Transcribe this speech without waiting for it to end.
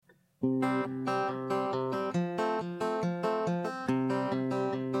Busy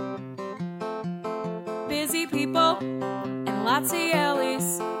people and lots of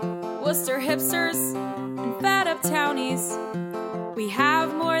yellies, Worcester hipsters and fed up townies. We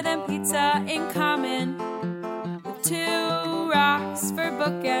have more than pizza in common, with two rocks for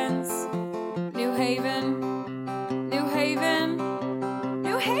bookends. New Haven, New Haven,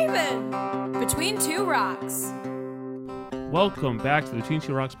 New Haven, between two rocks. Welcome back to the Between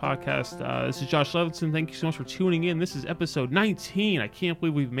Two Rocks podcast. This is Josh Levinson. Thank you so much for tuning in. This is episode 19. I can't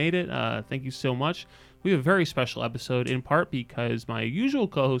believe we've made it. Thank you so much. We have a very special episode, in part because my usual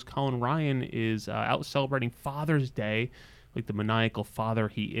co-host, Colin Ryan, is out celebrating Father's Day, like the maniacal father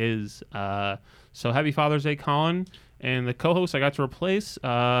he is. So happy Father's Day, Colin. And the co-host I got to replace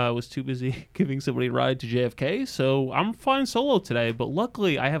was too busy giving somebody a ride to JFK, so I'm flying solo today. But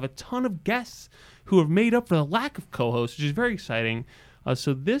luckily, I have a ton of guests who have made up for the lack of co-hosts, which is very exciting.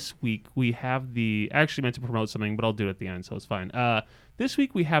 So this week we have I actually meant to promote something, but I'll do it at the end, so it's fine. This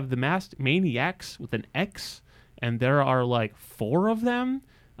week we have the Masked Maniacs with an X, and there are like 4 of them.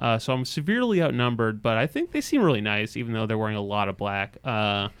 So I'm severely outnumbered, but I think they seem really nice, even though they're wearing a lot of black.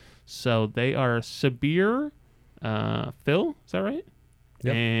 So they are Sabir, Phil, is that right?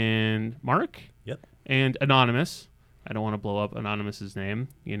 Yep. And Mark? Yep. And Anonymous. I don't want to blow up Anonymous's name.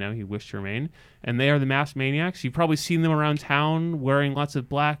 You know, he wished to remain. And they are the Masked Maniacs. You've probably seen them around town wearing lots of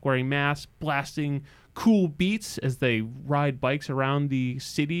black, wearing masks, blasting cool beats as they ride bikes around the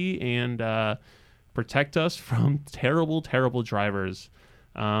city and protect us from terrible, terrible drivers.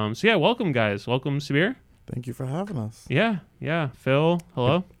 So yeah, welcome, guys. Welcome, Sabir. Thank you for having us. Yeah. Phil,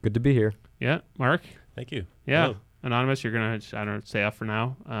 hello. Good to be here. Yeah, Mark. Thank you. Yeah. Hello. Anonymous, you're going to, I don't know, stay off for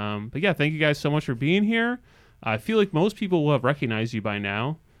now. But yeah, thank you guys so much for being here. I feel like most people will have recognized you by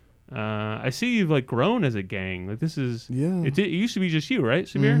now. I see you've like grown as a gang. Like this is, Yeah. It used to be just you, right,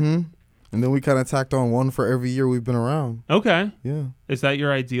 Sabir? Mm-hmm. And then we kind of tacked on one for every year we've been around. Okay. Yeah. Is that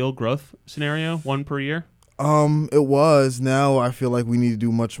your ideal growth scenario? 1 per year? It was. Now I feel like we need to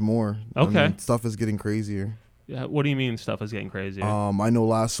do much more. Okay. I mean, stuff is getting crazier. Yeah. What do you mean stuff is getting crazy? I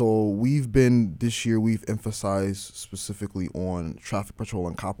know this year we've emphasized specifically on traffic patrol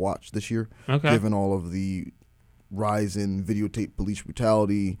and cop watch this year. Okay. Given all of the rise in videotape police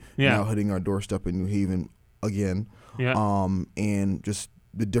brutality now hitting our doorstep in New Haven again. Yeah. And just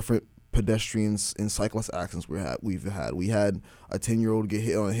the different pedestrians and cyclist accidents we've had. We had a 10-year-old get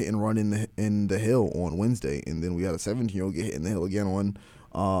hit on a hit and run in the hill on Wednesday, and then we had a 17-year-old get hit in the hill again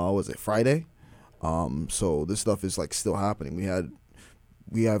on Friday. So this stuff is like still happening.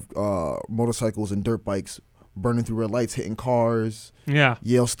 We have motorcycles and dirt bikes burning through red lights, hitting cars. Yeah.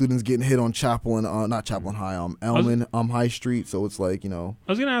 Yale students getting hit on not Chaplain High, Elman High Street. So it's like, you know.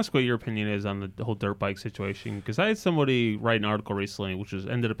 I was going to ask what your opinion is on the whole dirt bike situation, because I had somebody write an article recently which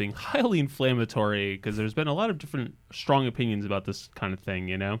ended up being highly inflammatory because there's been a lot of different strong opinions about this kind of thing,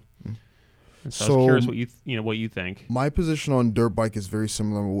 you know? And so I was curious what you think. My position on dirt bike is very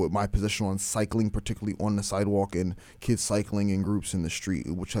similar with my position on cycling, particularly on the sidewalk and kids cycling in groups in the street,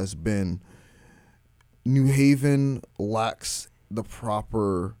 which has been New Haven lacks the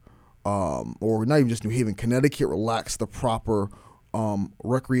proper, or not even just New Haven, Connecticut lacks the proper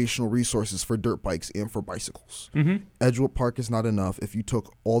recreational resources for dirt bikes and for bicycles. Mm-hmm. Edgewood Park is not enough. If you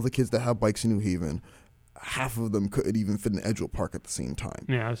took all the kids that have bikes in New Haven, half of them couldn't even fit in Edgewood Park at the same time.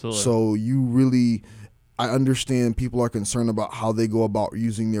 Yeah, absolutely. So I understand people are concerned about how they go about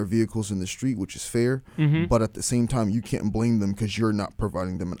using their vehicles in the street, which is fair. Mm-hmm. But at the same time, you can't blame them because you're not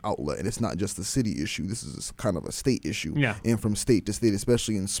providing them an outlet. And it's not just a city issue. This is kind of a state issue. Yeah. And from state to state,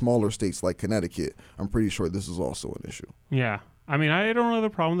 especially in smaller states like Connecticut, I'm pretty sure this is also an issue. Yeah. I mean, I don't have a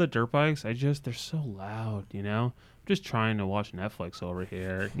problem with the dirt bikes. They're so loud, you know? I'm just trying to watch Netflix over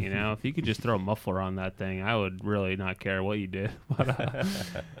here, you know? If you could just throw a muffler on that thing, I would really not care what you did. But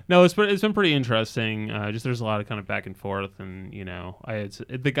no, it's been pretty interesting. There's a lot of kind of back and forth, and, you know,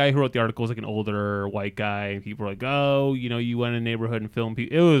 the guy who wrote the article was like an older white guy, and people were like, oh, you know, you went in a neighborhood and filmed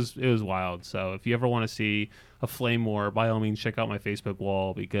people. It was wild. So if you ever want to see a flame war, by all means, check out my Facebook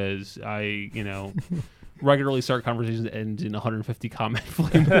wall, because I, you know, regularly start conversations that end in 150 comment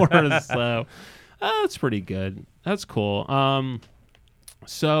flame wars. So that's pretty good. That's cool.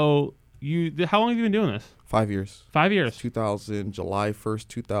 So how long have you been doing this? 5 years. 5 years. July 1st,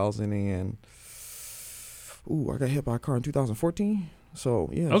 2000 and... Ooh, I got hit by a car in 2014. So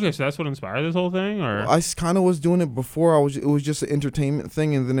yeah. Okay, so that's what inspired this whole thing, or I kind of was doing it before. It was just an entertainment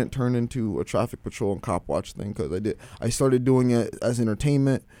thing, and then it turned into a traffic patrol and cop watch thing because I started doing it as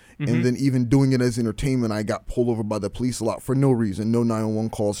entertainment, and then even doing it as entertainment, I got pulled over by the police a lot for no reason. No 911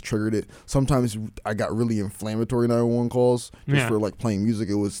 calls triggered it. Sometimes I got really inflammatory 911 calls just for like playing music.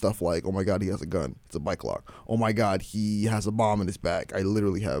 It was stuff like, oh my God, he has a gun. It's a bike lock. Oh my God, he has a bomb in his bag. I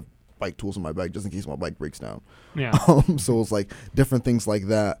literally have bike tools in my bag just in case my bike breaks down. Yeah. So it's like different things like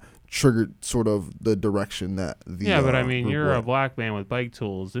that triggered sort of the direction that the but I mean, you're a black man with bike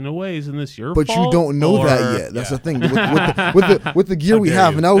tools. In a way, isn't this your but fault? You don't know that yet. That's the thing with the gear we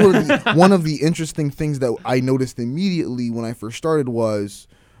have. And that was one of the interesting things that I noticed immediately when I first started was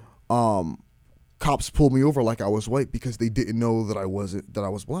cops pulled me over like I was white because they didn't know that I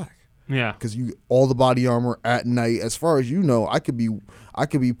was black. Yeah, because all the body armor at night. As far as you know, I could be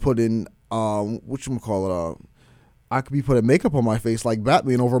putting whatchamacallit, I could be putting makeup on my face like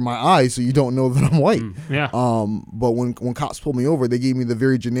Batman over my eyes, so you don't know that I'm white. Yeah. But when cops pulled me over, they gave me the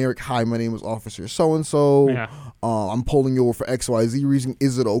very generic, "Hi, my name is Officer So and So. Yeah. I'm pulling you over for XYZ reason.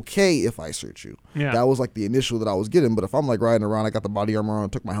 Is it okay if I search you?" Yeah. That was like the initial that I was getting. But if I'm like riding around, I got the body armor on,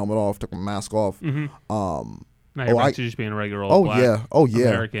 took my helmet off, took my mask off. Now you're back to just being a regular old black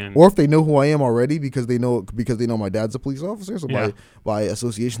American. Or if they know who I am already because they know my dad's a police officer, so by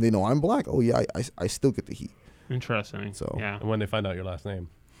association they know I'm black. Oh yeah, I still get the heat. Interesting. So yeah, and when they find out your last name.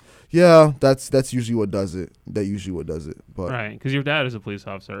 Yeah, that's usually what does it. But right, because your dad is a police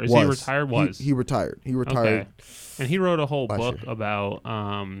officer. Is he retired? He retired. He retired. Okay. And he wrote a whole book about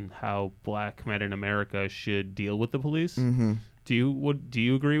how black men in America should deal with the police. Mm-hmm. Do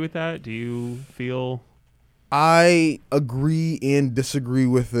you agree with that? Do you feel? I agree and disagree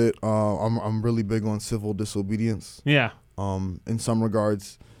with it. I'm really big on civil disobedience. Yeah. In some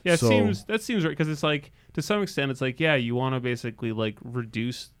regards. Yeah, that seems right because it's like to some extent it's like you want to basically like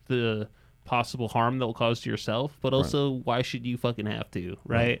reduce the possible harm that will cause to yourself, but also why should you fucking have to,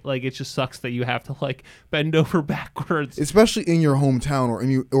 right? Like it just sucks that you have to like bend over backwards, especially in your hometown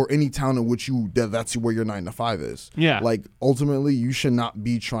or any town in which that's where your 9 to 5 is. Yeah, like ultimately you should not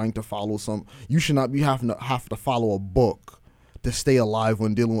be trying to follow you should not be have to follow a book to stay alive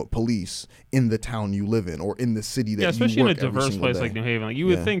when dealing with police in the town you live in or in the city that you work every single day. Especially in a diverse place like New Haven. Like you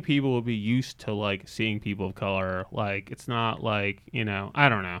would think people would be used to like seeing people of color. Like it's not like, I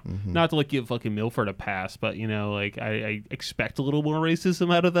don't know. Mm-hmm. Not to like give fucking Milford a pass, but like I expect a little more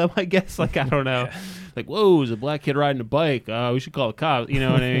racism out of them, I guess. Like I don't know. Like, whoa, there's a black kid riding a bike. We should call the cops. You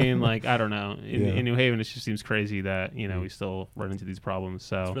know what I mean? Like I don't know. In New Haven it just seems crazy that, we still run into these problems.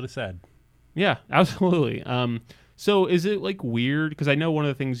 So it's really sad. Yeah, absolutely. So is it like weird? Because I know one of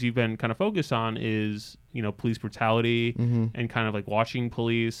the things you've been kind of focused on is, police brutality and kind of like watching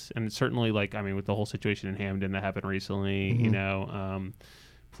police. And certainly like, I mean, with the whole situation in Hamden that happened recently,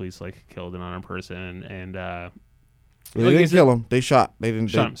 police like killed an unarmed person and they didn't kill him. They shot. They didn't.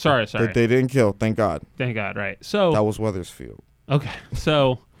 Shot him. Sorry. They didn't kill. Thank God. Thank God. Right. So that was Wethersfield. Okay.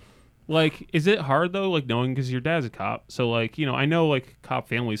 So like, is it hard though, like knowing, because your dad's a cop, so like, I know like cop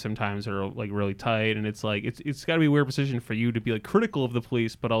families sometimes are like really tight, and it's like it's got to be a weird position for you to be like critical of the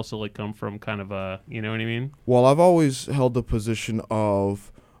police, but also like come from kind of a, you know what I mean? Well, I've always held the position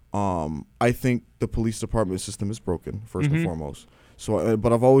of, I think the police department system is broken first and foremost. So,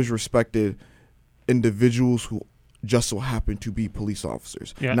 but I've always respected individuals who just so happen to be police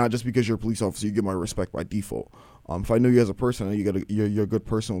officers. Yeah. Not just because you're a police officer, you get my respect by default. If I know you as a person, you're a good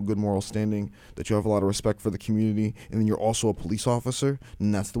person with good moral standing, that you have a lot of respect for the community, and then you're also a police officer,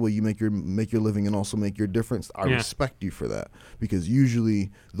 and that's the way you make your living and also make your difference. I respect you for that, because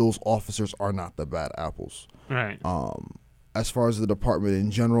usually those officers are not the bad apples. Right. As far as the department in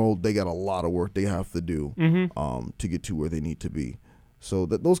general, they got a lot of work they have to do to get to where they need to be. So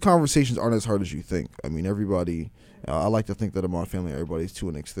those conversations aren't as hard as you think. I mean, everybody. I like to think that in my family, everybody's to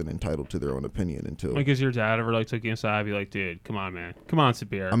an extent entitled to their own opinion. Until like, has your dad ever like took you inside and be like, "Dude, come on, man, come on,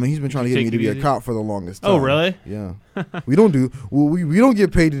 Sabir." I mean, he's been trying to get me to be a cop for the longest time. Oh, really? Yeah. we don't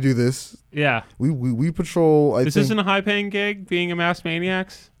get paid to do this. Yeah. We patrol. This isn't a high paying gig, being a mass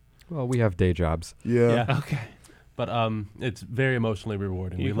maniacs. Well, we have day jobs. Yeah. Okay. But it's very emotionally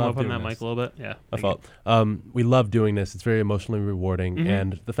rewarding. We love doing that mic a little bit. Yeah. I felt we love doing this. It's very emotionally rewarding,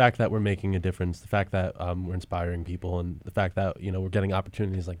 and the fact that we're making a difference, the fact that we're inspiring people, and the fact that we're getting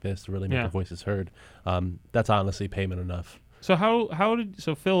opportunities like this to really make our voices heard. That's honestly payment enough. So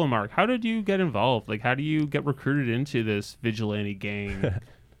so Phil and Mark, how did you get involved? Like, how do you get recruited into this vigilante gang?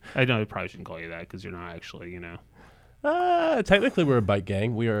 I know I probably shouldn't call you that because you're not actually, Technically, we're a bike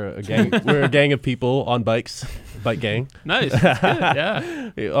gang. We are a gang. We're a gang of people on bikes. Bike gang. Nice. That's good.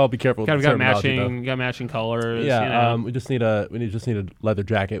 Yeah. I'll be careful. Got with the terminology, though. matching. Got matching colors. Yeah. You know. We just need a leather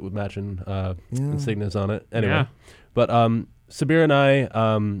jacket with matching insignias on it. Anyway, Yeah. but Sabir and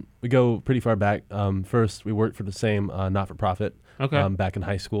I we go pretty far back. First, we worked for the same not-for-profit. Okay. Back in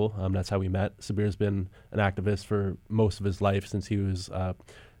high school. That's how we met. Sabir's been an activist for most of his life since he was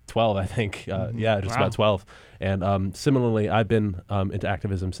 12, I think. Just about 12. And similarly, I've been into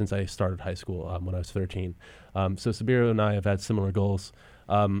activism since I started high school when I was 13. So Sabir and I have had similar goals.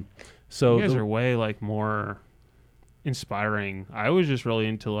 So you guys are way like more inspiring. I was just really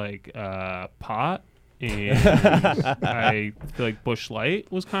into like pot. And I feel like Busch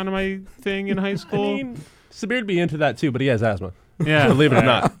Light was kind of my thing in high school. I mean, Sabir'd be into that too, but he has asthma. Yeah, believe it or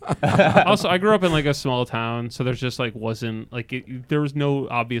not. Also, I grew up in like a small town, so there's just like there was no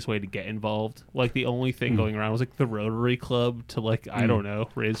obvious way to get involved. Like the only thing going around was like the Rotary Club to like I don't know,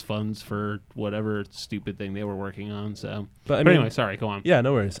 raise funds for whatever stupid thing they were working on. So, but anyway, sorry, go on. Yeah,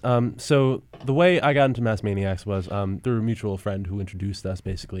 no worries. So the way I got into Mass Maniacs was through a mutual friend who introduced us,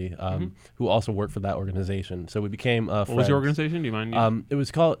 basically, who also worked for that organization. So we became friends. What was your organization? Do you mind? It's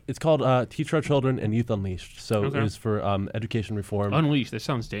called Teach Our Children and Youth Unleashed. So it was for education reform. Unleashed. This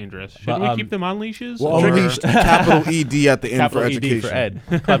sounds dangerous. Shouldn't we keep them on leashes? Well, Unleashed, capital ED at the end capital for ED education. for ed.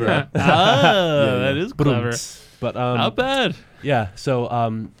 Clever. That is clever. But not bad. Yeah. So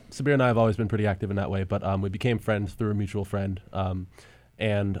Sabir and I have always been pretty active in that way. But we became friends through a mutual friend.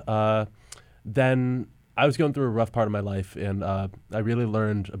 And then I was going through a rough part of my life, and I really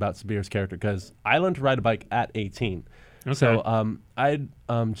learned about Sabir's character because I learned to ride a bike at 18. Okay. So I'd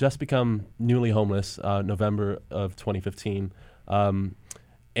just become newly homeless November of 2015.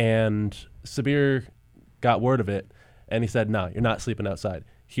 And Sabir got word of it, and he said, "No, you're not sleeping outside.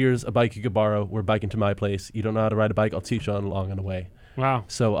 Here's a bike you could borrow. We're biking to my place. You don't know how to ride a bike. I'll teach you along on the way." Wow.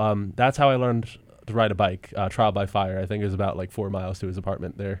 So that's how I learned to ride a bike, trial by fire. I think it was about like 4 miles to his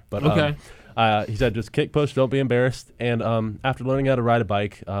apartment there. But okay. He said, just kick, push, don't be embarrassed. And after learning how to ride a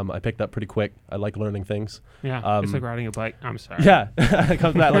bike, I picked up pretty quick. I like learning things. Yeah, it's like riding a bike. I'm sorry. Yeah, it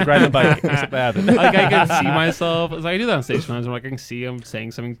comes back like riding a bike. It's bad. Like I can see myself. It's like I do that on stage sometimes. I'm like I can see him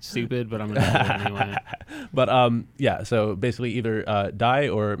saying something stupid, but I'm gonna do it anyway. But yeah. So basically, either die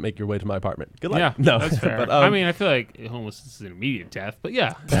or make your way to my apartment. Good luck. Yeah, no, that's fair. But, I mean, I feel like homelessness is an immediate death, but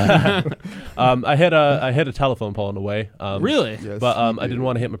yeah. I hit a telephone pole on the way. Really? Yes, But I didn't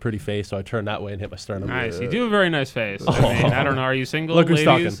want to hit my pretty face, so I turned that way and hit my sternum. Nice. You do a very nice face. I mean, I don't know. Are you single, Look who's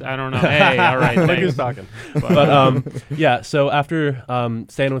ladies? talking. I don't know. Hey, all right. Look Thanks. who's talking. But yeah, so after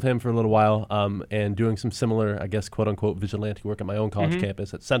staying with him for a little while and doing some similar, I guess, quote unquote, vigilante work at my own college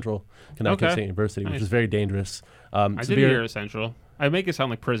campus at Central Connecticut State University, which is very dangerous. I did hear Central. I make it sound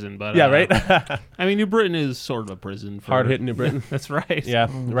like prison, but yeah, right. I mean, New Britain is sort of a prison. For Hard hitting New Britain. That's right. Yeah,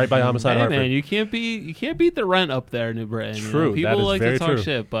 right by Homicide Hey Hartford. man, you can't beat the rent up there, New Britain. True, You know? People that is like very to talk true.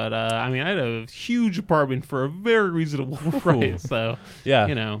 shit, but I mean, I had a huge apartment for a very reasonable price. So Yeah,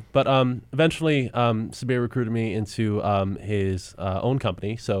 you know. But eventually, Sabir recruited me into his own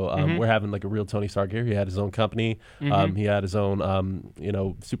company. So we're having like a real Tony Stark here. He had his own company. He had his own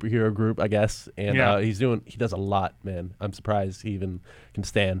superhero group, I guess. And he does a lot, man. I'm surprised he even can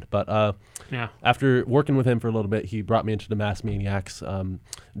stand. But after working with him for a little bit, he brought me into the Mass Maniacs,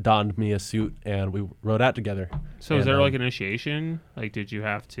 donned me a suit, and we rode out together. So is there like an initiation? Like, did you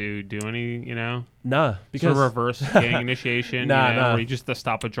have to do any, Nah, because sort of reverse gang initiation? Nah. Or you just to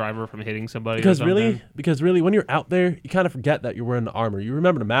stop a driver from hitting somebody? Because or really, when you're out there, you kind of forget that you're wearing the armor. You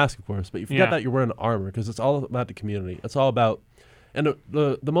remember the mask, of course, but you forget that you're wearing the armor because it's all about the community. It's all about, and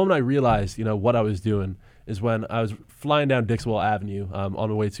the moment I realized, what I was doing is when I was flying down Dixwell Avenue on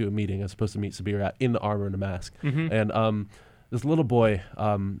the way to a meeting. I was supposed to meet Sabir in the armor and the mask, and this little boy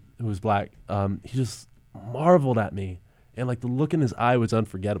who was black, he just marveled at me. And like the look in his eye was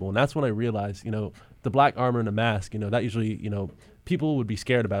unforgettable. And that's when I realized, the black armor and the mask, that usually, people would be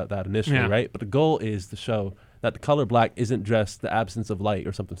scared about that initially, right? But the goal is to show that the color black isn't just the absence of light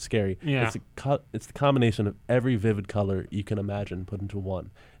or something scary. Yeah. It's the combination of every vivid color you can imagine put into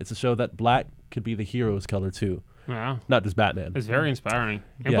one. It's to show that black could be the hero's color too. Wow. Not just Batman. It's very inspiring.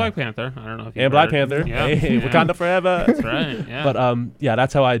 And Black Panther. I don't know if you And Black Panther. Yeah. Hey, Wakanda forever. That's right. Yeah. But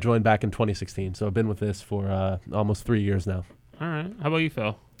that's how I joined back in 2016. So I've been with this for almost 3 years now. All right. How about you,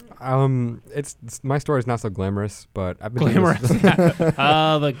 Phil? It's my story is not so glamorous, but I've been Glamorous.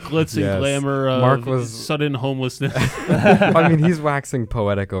 The glitz and glamour of Mark was sudden homelessness. I mean, he's waxing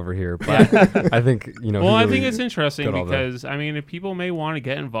poetic over here, but I think Well, I think it's interesting because I mean, if people may want to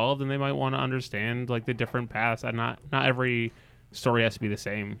get involved and they might want to understand like the different paths, and not every story has to be the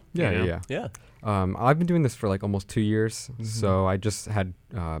same. Yeah. I've been doing this for like almost 2 years. So I just had,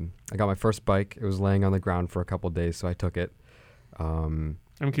 I got my first bike. It was laying on the ground for a couple of days, so I took it.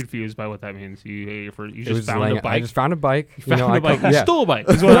 I'm confused by what that means. You It just was found laying- a bike. I just found a bike. You found a bike. You Yeah. stole a bike.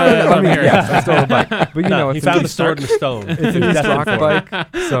 Is what I'm hearing. Yes, I stole a bike. But you know, he it's found an a sword in a stone. It's an East That's Rock it.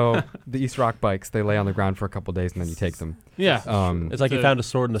 bike. So the East Rock bikes, they lay on the ground for a couple of days and then you take them. Yeah. It's like he So found a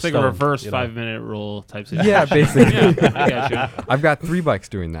sword in a It's like stone. a reverse you know? 5-minute rule type situation. Yeah, basically. Yeah, I gotcha. I've got 3 bikes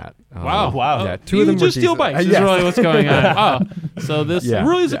doing that. Wow. Yeah, 2 you of them just were steal decent. bikes. Is Yes. really what's going on. Oh, so this Yeah.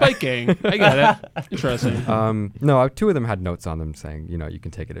 really is a bike gang. I get it. Interesting. No, 2 of them had notes on them saying, you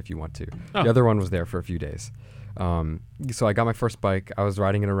can take it if you want to. Oh. The other one was there for a few days. So I got my first bike. I was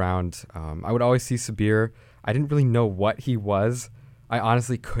riding it around. I would always see Sabir. I didn't really know what he was. I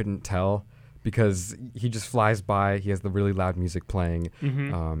honestly couldn't tell because he just flies by. He has the really loud music playing.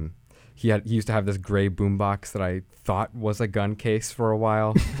 Mm-hmm. He used to have this gray boombox that I thought was a gun case for a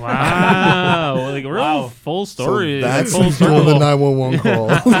while. Wow. Like a real full story. So that's full doing circle. the 911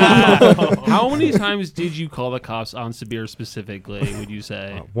 call. How many times did you call the cops on Sabir specifically, would you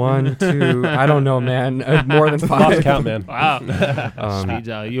say? 1, 2, I don't know, man. More than 5. Lost count, man. Wow. Speed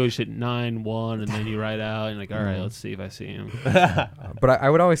dial. You always hit 9-1 and then you write out and you're like, all right, let's see if I see him. But I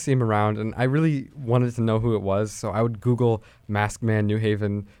would always see him around, and I really wanted to know who it was, so I would Google Mask Man New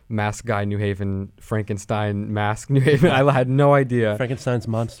Haven, Mask Guy New Haven, Frankenstein Mask New Haven. I had no idea. Frankenstein's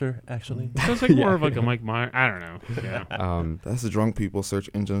monster, actually. So it's like more of like a Mike Myers. I don't know. Yeah. That's the drunk people search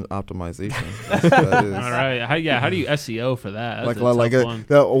engine optimization. That's what that is. All right. How do you SEO for that? That's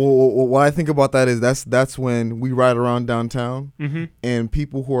what I think about that is that's when we ride around downtown Mm-hmm. and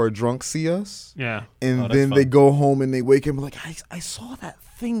people who are drunk see us, Yeah. and that's then fun. they go home and they wake up and like, I saw that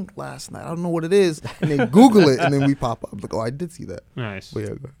thing last night. I don't know what it is, and they Google it, and then we pop up like, oh, I did see that. Nice. But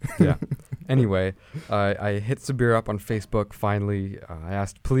yeah, Yeah. Anyway, I hit Sabir up on Facebook finally. I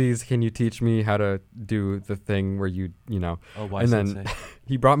asked, please, can you teach me how to do the thing where Oh, why and then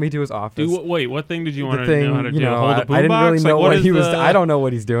he brought me to his office. Wait, what thing did you The want to thing, know how to do? you know, Hold a I didn't boombox? really know Like, what is he was. the- I don't know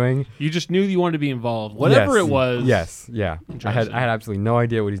what he's doing. You just knew you wanted to be involved. Whatever Yes. it was. Yes, yeah. I Interesting. had absolutely no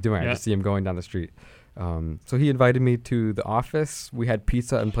idea what he's doing. Yeah. I just see him going down the street. So he invited me to the office. We had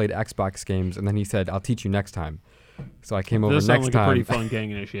pizza and played Xbox games, and then he said, "I'll teach you next time." So I came over This next sounds like time. a pretty fun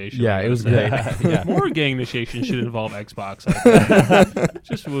gang initiation. Yeah, it was great. Yeah. More gang initiation should involve Xbox. I think.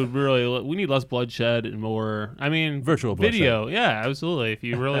 Just would really. We need less bloodshed and more. I mean, Virtual video. Yeah, absolutely. If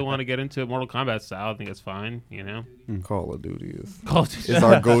you really want to get into Mortal Kombat style, I think it's fine. Call of Duty is Call of Duty.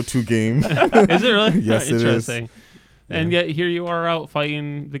 our go-to game. Is it really? Yes, it is. Interesting. And yet here you are out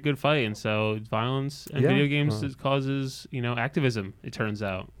fighting the good fight, and so violence and Yeah. video games causes activism. It turns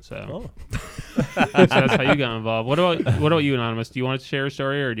out. So, Oh. so that's how you got involved. What about you, Anonymous? Do you want to share a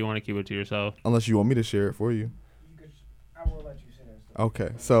story, or do you want to keep it to yourself? Unless you want me to share it for you. I will let you share it.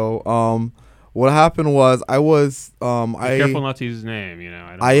 Okay, so what happened was I was Be careful not to use his name.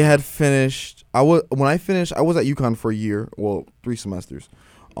 I had finished. I was at UConn for a year, 3 semesters,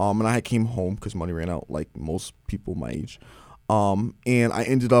 and I came home because money ran out, like most people my age. And I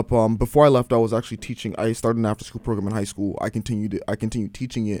ended up before I left, I was actually teaching. I started an after school program in high school. I continued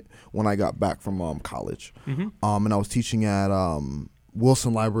teaching it when I got back from college. Mm-hmm. And I was teaching at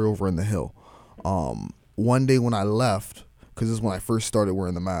Wilson Library over in the Hill. One day when I left, because this is when I first started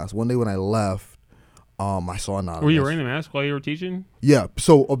wearing the mask. One day when I left, I saw Anonymous. Were you wearing the mask while you were teaching? Yeah.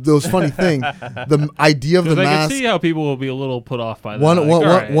 So there was a funny thing. The idea of the Because I mask. can see how people will be a little put off by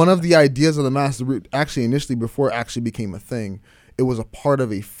that. One of the ideas of the mask, actually initially before it actually became a thing, it was a part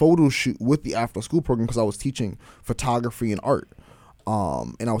of a photo shoot with the after school program because I was teaching photography and art.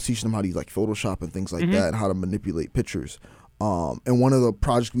 And I was teaching them how to use like Photoshop and things like that and how to manipulate pictures. And one of the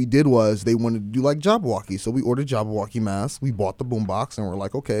projects we did was they wanted to do like Jabberwocky. So we ordered Jabberwocky masks. We bought the boombox and we're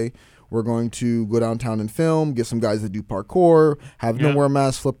like, okay, we're going to go downtown and film, get some guys that do parkour, have them wear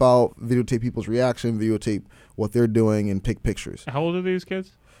masks, flip out, videotape people's reaction, videotape what they're doing, and take pictures. How old are these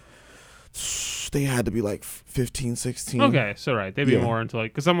kids? They had to be like 15, 16. Okay, so right, they'd be Yeah. more into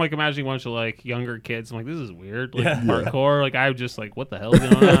like, because I'm like imagining a bunch of like younger kids. I'm like, this is weird, like parkour. Like I'm just like, what the hell is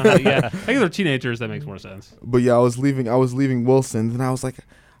going on? Like, yeah, I think they're teenagers. That makes more sense. But yeah, I was leaving Wilson, and I was like,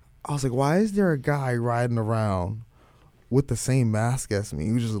 why is there a guy riding around with the same mask as me?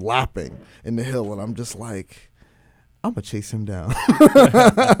 He was just lapping in the hill, and I'm just like, I'm gonna chase him down.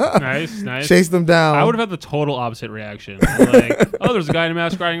 Nice. Chase them down. I would have had the total opposite reaction. Like, oh, there's a guy in a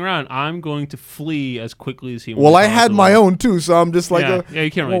mask riding around. I'm going to flee as quickly as he. Well, I had my own too, so I'm just like, yeah, you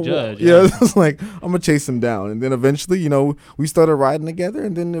can't really judge. Yeah, it's like I'm gonna chase him down, and then eventually, we started riding together,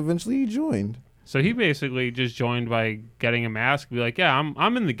 and then eventually he joined. So he basically just joined by getting a mask. Be like, yeah,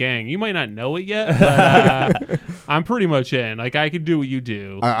 I'm in the gang. You might not know it yet, but I'm pretty much in. Like, I can do what you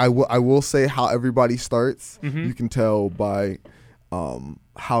do. I will say how everybody starts. Mhm. You can tell by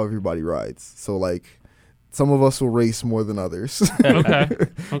how everybody rides. So like, some of us will race more than others. Okay.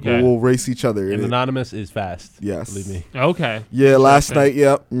 Okay. We'll race each other. And Anonymous is fast. Yes. Believe me. Okay. Yeah, last Interesting.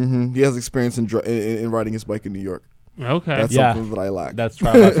 night. Yep. He has experience in riding his bike in New York. Okay. That's Yeah. something that I lack. That's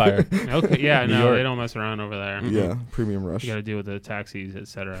trial by fire. Okay. Yeah. New No, York. they don't mess around over there. Yeah, premium rush. You got to deal with the taxis,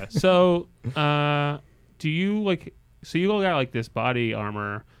 etc. So, do you like? So you got like this body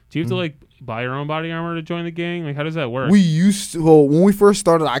armor. Do you have to like buy your own body armor to join the gang? Like, how does that work? We used to. Well, when we first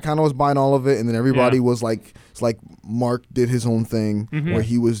started, I kind of was buying all of it, and then everybody was like, it's like Mark did his own thing Mhm. where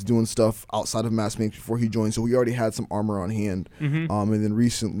he was doing stuff outside of Mass Make before he joined, so we already had some armor on hand. Mhm. And then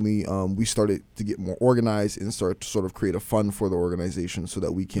recently, we started to get more organized and start to sort of create a fund for the organization so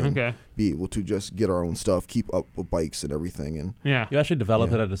that we can Okay. be able to just get our own stuff, keep up with bikes and everything, and Yeah. You actually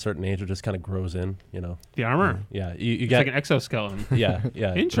develop Yeah. it at a certain age. It just kind of grows in, you know. The armor. Yeah. You It's get. like an exoskeleton. yeah.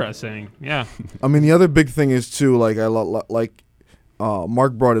 Yeah. Interesting. Yeah. I mean, the other big thing is too, like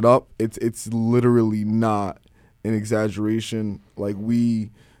Mark brought it up. It's literally not an exaggeration. Like we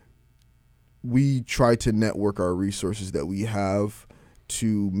try to network our resources that we have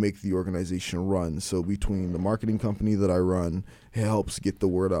to make the organization run. So between the marketing company that I run, it helps get the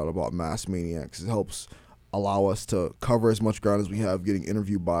word out about Mass Maniacs. It helps allow us to cover as much ground as we have, getting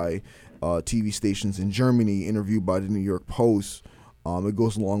interviewed by TV stations in Germany, interviewed by the New York Post. It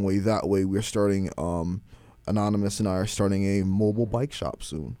goes a long way that way. We're starting, Anonymous and I are starting a mobile bike shop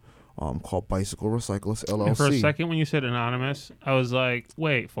soon called Bicycle Recyclists LLC. And for a second, when you said anonymous, I was like,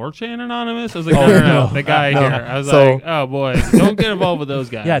 "Wait, 4chan anonymous?" I was like, Oh, "No, no. the guy No. here." I was So- like, "Oh boy, don't get involved with those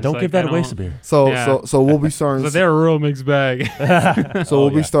guys." Yeah. Don't Like, give that I away, don't- Sabir. So Yeah. so we'll be starting. So they're a real mixed bag. So we'll Oh,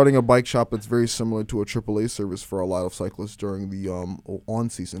 be yeah. starting a bike shop that's very similar to a AAA service for a lot of cyclists during the on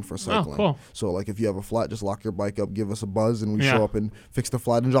season for cycling. Oh, cool. So like if you have a flat, just lock your bike up, give us a buzz, and we Yeah. show up and fix the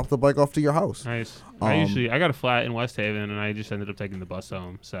flat and drop the bike off to your house. Nice. Um, I got a flat in West Haven, and I just ended up taking the bus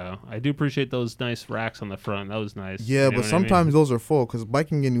home. So I do appreciate those nice racks on the front. That was nice. Yeah, You know but what I sometimes mean? those are full because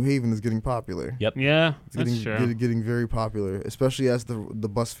biking in New Haven is getting popular. Yep. Yeah, It's that's getting true. getting very popular, especially as the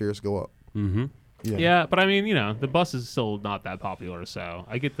bus fares go up. Mm-hmm. Yeah, but I mean, you know, the bus is still not that popular, so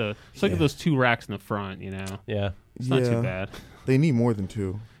I get the. It's like Yeah. those two racks in the front. You know, Yeah. it's not too bad. They need more than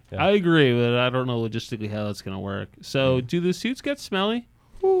two. Yeah. I agree, but I don't know logistically how that's gonna work. So, do the suits get smelly?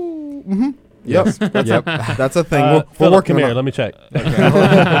 Mm-hmm. Yep, Yep. that's a thing. We're Philip, working come on here. Let me check.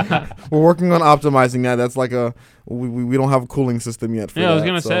 we're working on optimizing that. That's like we don't have a cooling system yet for Yeah, that. I was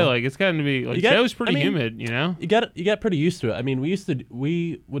gonna so- say like it's gotten to be like You get- today was pretty I mean, humid. You know. You get pretty used to it. I mean,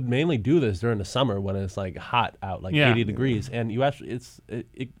 we would mainly do this during the summer when it's like hot out, like Yeah. 80 degrees, and you actually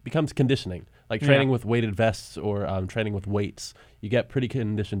it becomes conditioning, like Yeah. training with weighted vests or training with weights. You get pretty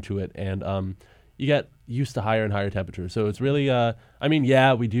conditioned to it, and you get used to higher and higher temperatures. So it's really, I mean,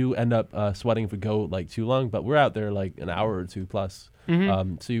 yeah, we do end up sweating if we go like too long, but we're out there like an hour or two plus.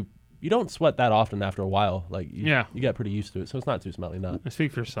 Mhm. So you don't sweat that often after a while. Like Yeah. you get pretty used to it, so it's not too smelly. Not. I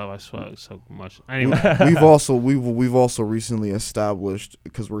speak for yourself. I sweat so much. Anyway, we've also recently established,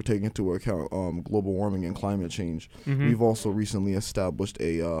 because we're taking into account global warming and climate change. Mhm. We've also recently established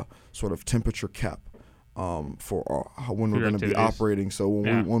a sort of temperature cap for when For we're your going to be activities. operating. So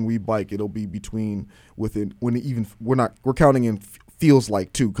Yeah. when we bike, it'll be we're counting in feels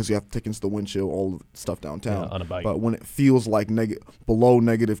like too, because you have to take into the windshield all the stuff downtown. On a bike. But when it feels like below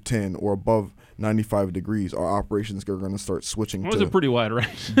 -10 or above 95 degrees, our operations are going to start switching it was to a pretty wide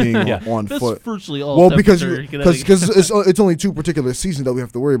range. being Yeah. on That's foot. virtually all. Well, because temperature you can have. it's only two particular seasons that we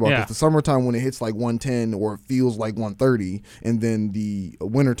have to worry about. Yeah. 'Cause the summertime when it hits like 110 or it feels like 130, and then the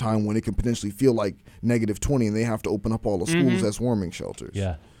wintertime when it can potentially feel like -20, and they have to open up all the schools Mhm. as warming shelters.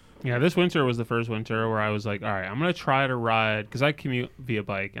 Yeah. Yeah, this winter was the first winter where I was like, all right, I'm going to try to ride, because I commute via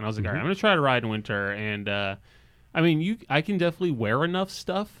bike, and I was like, all right, I'm going to try to ride in winter, and I mean, I can definitely wear enough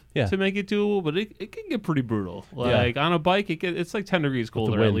stuff Yeah. to make it doable, but it can get pretty brutal. Yeah. Like, on a bike, it's like 10 degrees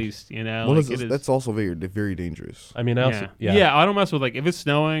colder at wind. least, you know? Well, Like, that's, it is- that's also very dangerous. I mean, I also, yeah. I don't mess with, like, if it's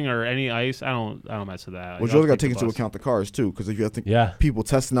snowing or any ice, I don't mess with that. Well, you also got to take into account the cars too, because if you have to, Yeah. people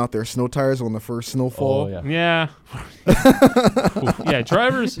testing out their snow tires on the first snowfall. Oh, yeah. Yeah. Yeah,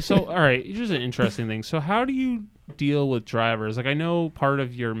 drivers. So, all right, here's an interesting thing. So, how do you deal with drivers? Like, I know part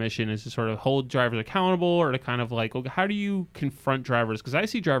of your mission is to sort of hold drivers accountable, or to kind of like, okay, how do you confront drivers? Because I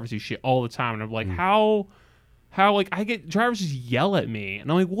see drivers do shit all the time, and I'm like, how like I get drivers just yell at me, and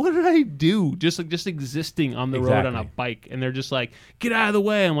I'm like, what did I do? Just existing on the road on a Exactly. bike, and they're just like, get out of the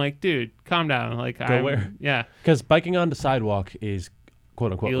way. I'm like, dude, calm down. Like, Go where? Yeah. Because biking on the sidewalk is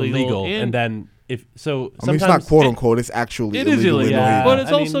quote unquote illegal, illegal, and then if so, I mean, it's not quote unquote. It's actually it is illegal, Yeah. but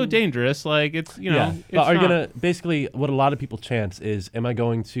it's I also mean- dangerous. Like it's it's but are you not- gonna basically what a lot of people chance is, am I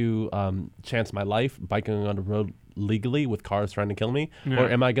going to chance my life biking on the road legally with cars trying to kill me, Yeah. or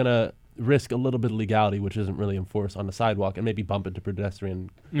am I gonna risk a little bit of legality, which isn't really enforced on the sidewalk, and maybe bump into pedestrian,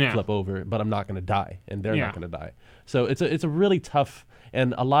 Yeah. flip over, but I'm not gonna die, and they're Yeah. not gonna die. So it's a really tough,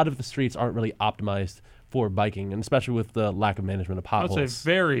 and a lot of the streets aren't really optimized for biking, and especially with the lack of management of I would potholes. say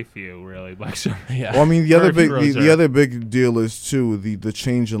very few really bikes are. Yeah. Well, I mean, the Very other few big roads the are- other big deal is too the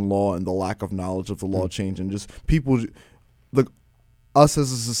change in law and the lack of knowledge of the law change, and just people, like us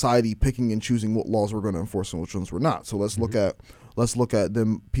as a society, picking and choosing what laws we're going to enforce and which ones we're not. So let's look at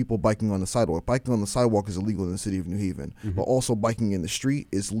them people biking on the sidewalk. Biking on the sidewalk is illegal in the city of New Haven, but also biking in the street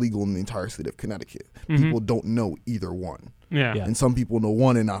is legal in the entire state of Connecticut. People don't know either one. Yeah. Yeah. And some people know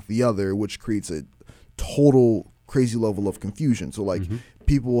one and not the other, which creates a total crazy level of confusion. So like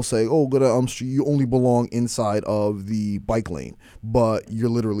people will say, "Oh, go to Elm Street. You only belong inside of the bike lane, but you're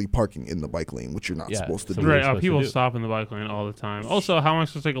literally parking in the bike lane, which you're not Yeah, supposed to so do." you're Right, supposed to people do. stop in the bike lane all the time. Also, how am I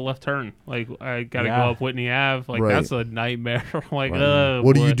supposed to take a left turn? Like, I gotta Yeah. go up Whitney Ave. Like, Right. that's a nightmare. Like, Right.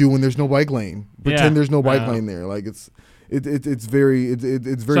 What do you boy. do when there's no bike lane? Pretend there's no bike Yeah. lane there. Like it's very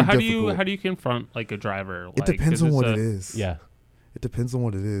So how difficult. do you confront like a driver? It depends on what it is. Yeah. It depends on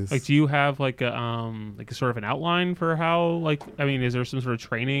what it is. Like, do you have like a sort of an outline for how is there some sort of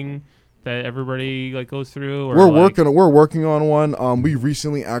training that everybody like goes through? Or, We're working on one. We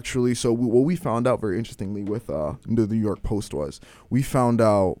recently actually. So what we found out very interestingly with the New York Post was we found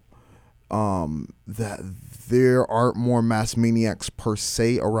out that there aren't more mass maniacs per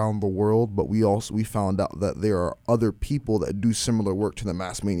se around the world, but we found out that there are other people that do similar work to the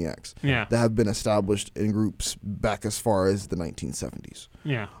mass maniacs Yeah. that have been established in groups back as far as the 1970s.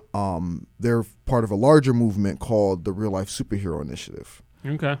 Yeah. They're part of a larger movement called the Real Life Superhero Initiative.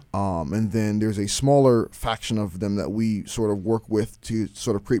 Okay. And then there's a smaller faction of them that we sort of work with to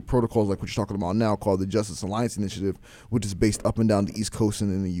sort of create protocols like what you're talking about now, called the Justice Alliance Initiative, which is based up and down the East Coast and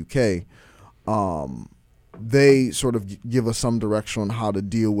in the UK. They sort of give us some direction on how to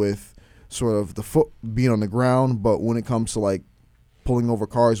deal with sort of the foot being on the ground, but when it comes to like pulling over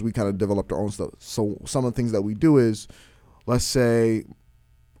cars, we kind of developed our own stuff. So some of the things that we do is, let's say,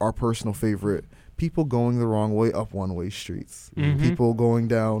 our personal favorite, people going the wrong way up one-way streets. People going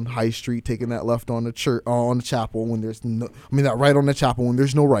down High Street, taking that left on the church, on the Chapel when there's that right on the Chapel when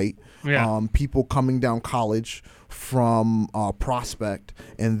there's no right. Yeah. People coming down College from Prospect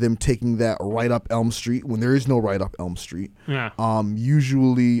and them taking that right up Elm Street when there is no right up Elm Street. Yeah.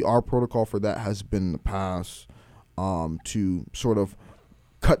 Usually our protocol for that has been in the past to sort of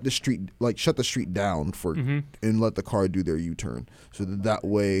shut the street down for and let the car do their U-turn, so that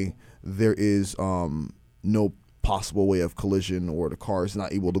way there is no possible way of collision, or the car is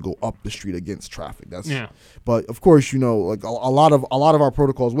not able to go up the street against traffic. But of course, like a lot of our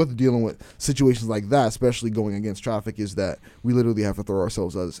protocols with dealing with situations like that, especially going against traffic, is that we literally have to throw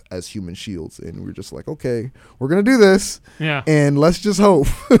ourselves as human shields, and we're just like, okay, we're gonna do this, Yeah. and let's just hope.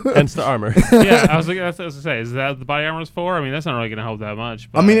 Hence the armor. Yeah. I was like, that's what I was gonna say. Is that what the body armor is for? I mean, that's not really gonna help that much. I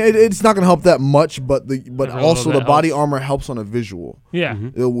But mean, it's not gonna help that much, but But also that the body helps. armor helps on a visual. yeah.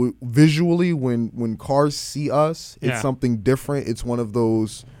 Visually, when cars see us, it's Yeah. something different. It's one of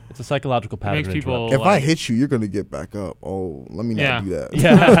those. It's a psychological pattern. Makes people- interrupt. If I like- hit you, you're gonna get back up. Oh, let me not Yeah. do that.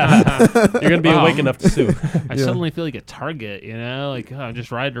 Yeah. You're gonna be awake enough to sue. I suddenly feel like a target, like I'm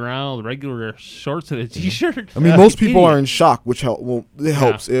just riding around with regular shorts and a t-shirt. I mean, most people Idiot. are in shock, which help. Well, it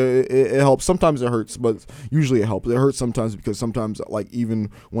helps. It helps. Sometimes it hurts, but usually it helps. It hurts sometimes because sometimes, like even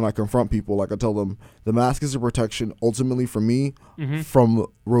when I confront people, like I tell them, the mask is a protection ultimately for me from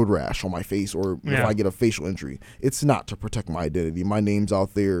road rash on my face, or if Yeah. I get a facial injury. It's not to protect my identity. My name's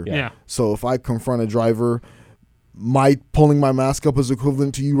out there. Yeah. So if I confront a driver, my pulling my mask up is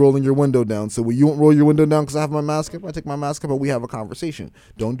equivalent to you rolling your window down. So when you won't roll your window down because I have my mask up, I take my mask up and we have a conversation.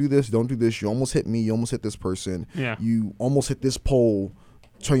 Don't do this. Don't do this. You almost hit me. You almost hit this person. Yeah. You almost hit this pole.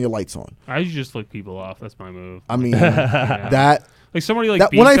 Turn your lights on. I usually just flick people off. That's my move. I mean, Yeah. that Like somebody like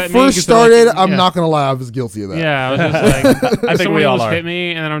when beeps I at me first 'cause they're like- started, I'm yeah. not gonna lie, I was guilty of that. Yeah, I was just like, I think somebody we all almost are. hit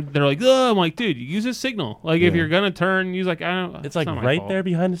me, and then they're like, "Oh," I'm like, "Dude, use a signal. Like, if Yeah. you're gonna turn, use like I don't." It's like not my right fault. there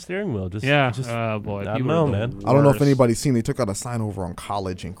behind the steering wheel. Just Yeah. Just, Oh boy. I don't people know, are the man. I don't know if worst. anybody's seen. They took out a sign over on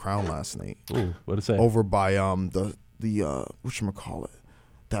College and Crown last night, ooh, what'd it say? over by the whatchamacallit,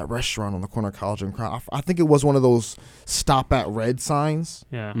 that restaurant on the corner of College and Crown. I think it was one of those stop at red signs.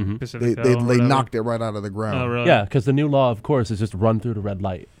 Yeah. Mhm. Pacific They Hill or whatever. knocked it right out of the ground. Oh really? Yeah, because the new law, of course, is just run through the red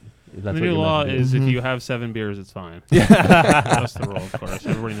light. That's The what new you're law meant to do. is if you have 7 beers, it's fine. That's the rule, of course.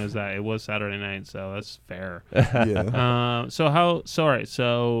 Everybody knows that. It was Saturday night, so that's fair. Yeah. All right.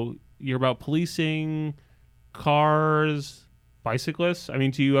 So you're about policing cars, bicyclists. I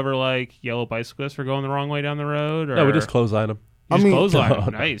mean, do you ever yell at bicyclists for going the wrong way down the road? Or No, we just clothesline them. you just I mean- clothesline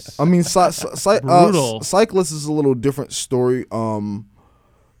 'em. Nice. I mean, Brutal. cyclists is a little different story.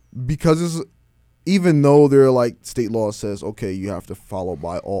 Because even though they're state law says, okay, you have to follow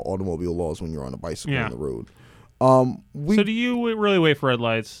by all automobile laws when you're on a bicycle Yeah. on the road. So do you really wait for red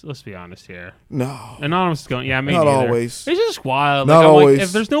lights? Let's be honest here. No, Anonymous is going, yeah, me not neither. always. It's just wild. Not I'm always.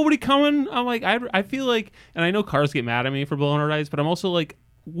 if there's nobody coming, I'm I feel like, and I know cars get mad at me for blowing red lights, but I'm also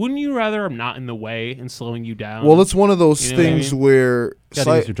wouldn't you rather I'm not in the way and slowing you down? Well, it's one of those You know what I things mean? where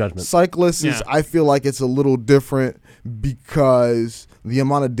Gotta use your judgment. cyclists is. Yeah. I feel like it's a little different because the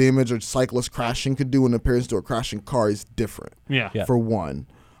amount of damage a cyclist crashing could do in comparison to a crashing car is different. yeah. Yeah. For one,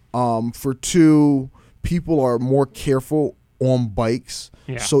 for two, people are more careful on bikes.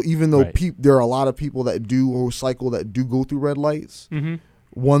 Yeah. So even though Right. there are a lot of people that do cycle that do go through red lights, Mm-hmm.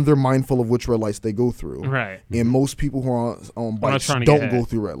 one, they're mindful of which red lights they go through. Right. And most people who are on not bikes trying to don't get go hit.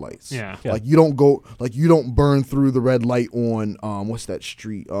 through red lights. Yeah. Yeah. Like you don't burn through the red light on what's that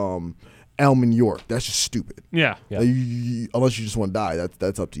street? Elm in York. That's just stupid. Yeah. Yeah. Unless you just want to die,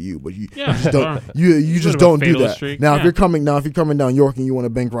 that's up to you. But you Yeah, just don't sure. you just of a don't do fatalist that. streak, Now yeah. if you're coming down York and you want to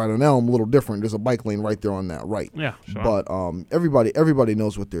bank ride on Elm, a little different. There's a bike lane right there on that right. Yeah. Sure. But everybody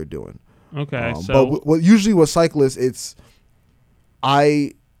knows what they're doing. Okay. But usually with cyclists,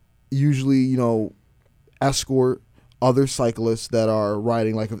 I usually escort other cyclists that are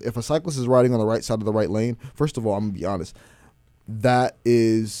riding. Like if a cyclist is riding on the right side of the right lane, first of all, I'm gonna be honest, that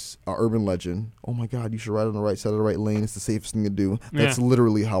is an urban legend. Oh my God, you should ride on the right side of the right lane. It's the safest thing to do. That's Yeah.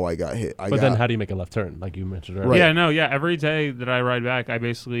 literally how I got hit. But then how do you make a left turn, like you mentioned earlier? Right. Yeah, no, yeah. Every day that I ride back, I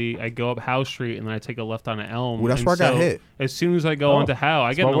go up Howe Street and then I take a left onto Elm. Well, that's and where I got so hit. As soon as I go Oh, onto Howe,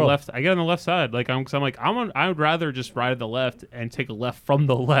 I get on small the world. left. I get on the left side. I would rather just ride the left and take a left from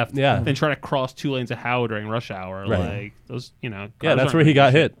the left Yeah. than try to cross 2 lanes of Howe during rush hour. Right. Like those, Yeah, cars that's aren't where he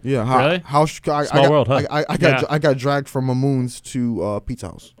got hit. Yeah, Really? Small world, huh? I got dragged from Mamoon's to Pete's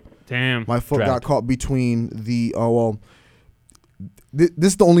house. Damn. My foot got Dragged. caught between the this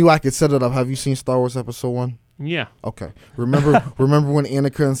is the only way I could set it up. Have you seen Star Wars Episode 1? Yeah. Okay. Remember when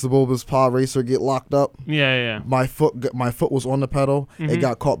Anakin and Sebulba's pod racer get locked up? Yeah. My foot was on the pedal. It Mhm.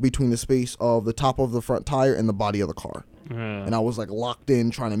 got caught between the space of the top of the front tire and the body of the car. And I was locked in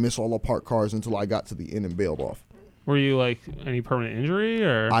trying to miss all the parked cars until I got to the end and bailed off. Were you any permanent injury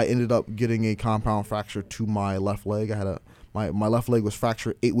or? I ended up getting a compound fracture to my left leg. I had my left leg was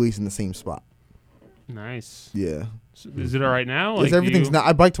fractured 8 ways in the same spot. Nice. Yeah. So is it all right now? Everything's not.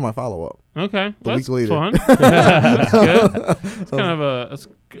 I biked to my follow up. Okay. The That's week later. fun. That's good. It's kind of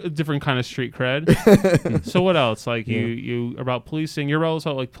a different kind of street cred. So what else? You about policing. You're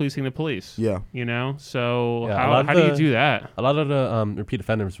also policing the police. Yeah. So Yeah, a lot how of do you the- do that? A lot of the repeat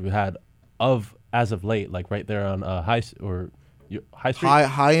offenders we had as of late, like right there on High Street.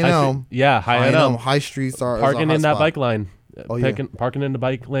 High and Elm. Yeah, High and Elm. High streets are Parking is a in that hot spot. bike line. Oh, yeah. Parking in the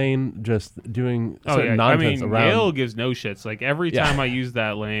bike lane, just doing Oh certain yeah, I nonsense mean around. Yale gives no shits. Every Yeah. time I use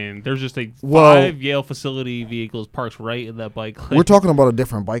that lane, there's just Well- 5 Yale facility vehicles parked right in that bike lane. We're talking about a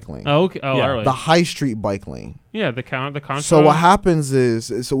different bike lane. Oh, okay. Oh, Yeah. really? The High Street bike lane. Yeah, the Contra. So what happens is,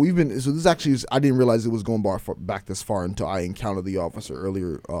 this actually I didn't realize it was going back this far until I encountered the officer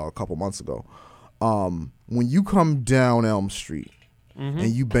earlier a couple months ago. When you come down Elm Street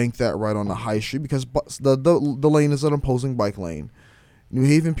and you bank that right on the High Street, because the lane is an opposing bike lane, New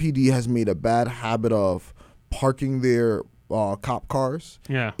Haven PD has made a bad habit of parking their cop cars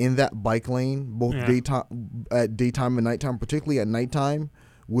Yeah. in that bike lane, both Yeah. daytime and nighttime, particularly at nighttime,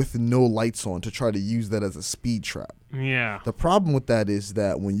 with no lights on to try to use that as a speed trap. Yeah. The problem with that is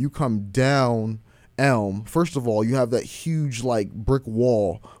that when you come down Elm, first of all, you have that huge brick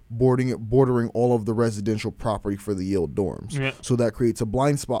wall bordering all of the residential property for the Yale dorms. Yeah. So that creates a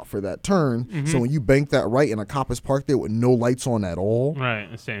blind spot for that turn. Mhm. So when you bank that right and a cop is parked there with no lights on at all, Right.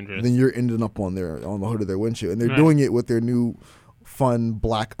 It's dangerous. then you're ending up on the hood of their windshield. And they're Right. doing it with their new fun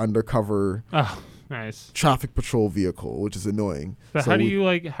black undercover Oh, nice. traffic patrol vehicle, which is annoying. But So how do we-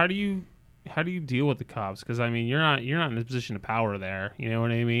 you deal with the cops? Because I mean, you're not in a position of power there. You know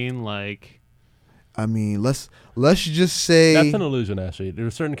what I mean? let's just say That's an illusion, actually. There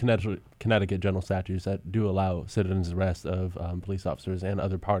are certain Connecticut general statutes that do allow citizens arrest of police officers and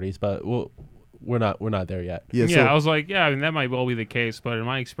other parties, but we're not there yet. Yeah, I was like, yeah, I mean that might well be the case, but in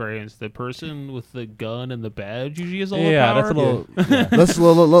my experience, the person with the gun and the badge usually has all the power. Yeah, that's a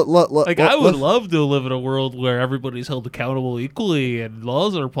little. Yeah. I would love to live in a world where everybody's held accountable equally and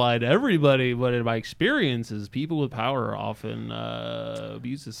laws are applied to everybody. But in my experiences, people with power are often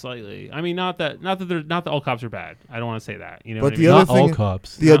abused it slightly. I mean, not that all cops are bad. I don't want to say that. You know, but what the I mean? other thing, all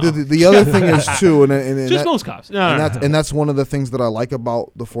cops. The other thing is too, and just most cops. And that's one of the things that I like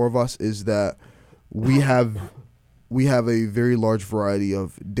about the four of us is that we have a very large variety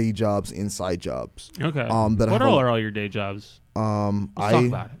of day jobs and side jobs. Okay. What are all your day jobs? Let's talk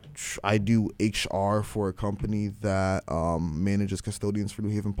about it. I do HR for a company that manages custodians for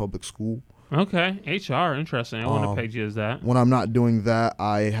New Haven Public School. Okay, HR, interesting. I wouldn't have pegged you as that. When I'm not doing that,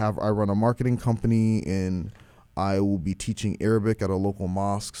 I run a marketing company, and I will be teaching Arabic at a local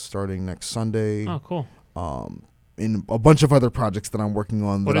mosque starting next Sunday. Oh, cool. And a bunch of other projects that I'm working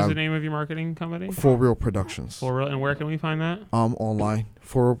on. What is the name of your marketing company? For Real Productions. For Real, and where can we find that? Online.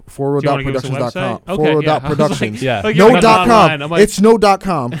 forreal.productions.com. Okay, forreal.productions. Yeah. Like, no.com. Like, It's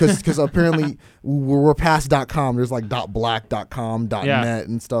no.com because apparently we're past .com. There's like .black.com, .net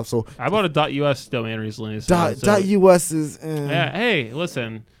and stuff. So I bought a .us domain recently. .us is. Yeah. Hey,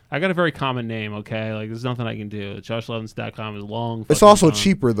 listen. I got a very common name, okay? Like, there's nothing I can do. JoshLevins.com is long. It's also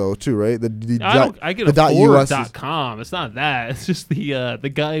cheaper, though, too, right? I can afford .com. It's not that. It's just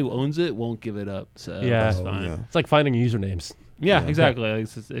the guy who owns it won't give it up. So Yeah. that's fine. Yeah. It's like finding usernames. Yeah, exactly. Like,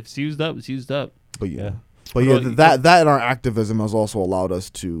 if it's used up, it's used up. But yeah. Well, That and our activism has also allowed us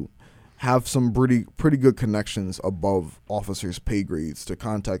to have some pretty good connections above officers' pay grades to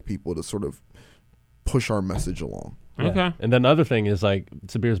contact people to sort of push our message along. Yeah. Okay. And then the other thing is, like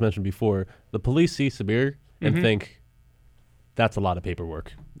Sabir's mentioned before, the police see Sabir and think that's a lot of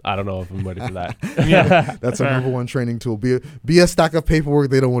paperwork. I don't know if I'm ready for that. Yeah. That's our number one training tool. Be a stack of paperwork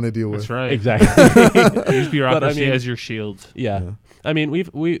they don't want to deal with. That's right. Exactly. Use bureaucracy I mean, as your shield. Yeah. I mean,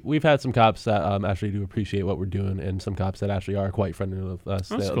 we've had some cops that actually do appreciate what we're doing, and some cops that actually are quite friendly with us.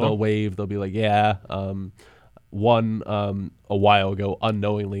 They'll wave. They'll be like, yeah. One a while ago,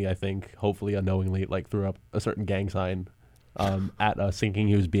 unknowingly, I think, hopefully unknowingly, like threw up a certain gang sign at us, thinking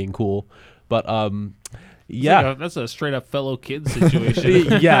he was being cool. But yeah, that's a straight up fellow kid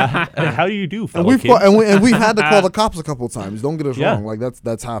situation. Yeah. How do you do, fellow And kids? we've had to call the cops a couple of times. Don't get us Yeah. wrong. Like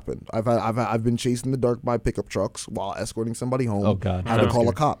that's happened. I've been chased in the dark by pickup trucks while escorting somebody home. Oh, God. Had to That's call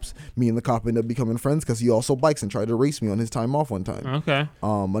the good. cops. Me and the cop ended up becoming friends because he also bikes and tried to race me on his time off one time. Okay.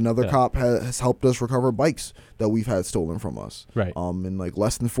 Another cop has helped us recover bikes that we've had stolen from us. Right. In like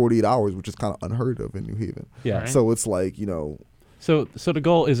less than 48 hours, which is kind of unheard of in New Haven. Yeah. Right. So it's like, So the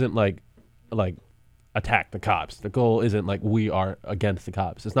goal isn't like attack the cops. The goal isn't like we are against the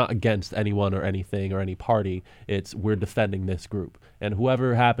cops. It's not against anyone or anything or any party. It's we're defending this group. And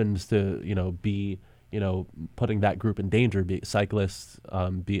whoever happens to, be, putting that group in danger, be it cyclists,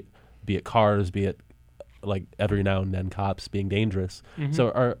 be it cars, be it like every now and then cops being dangerous. Mm-hmm.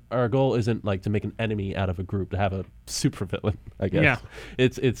 So our goal isn't like to make an enemy out of a group, to have a supervillain, I guess. Yeah.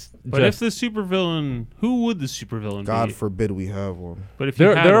 It's But if the supervillain, who would the supervillain God be? forbid we have one. But if you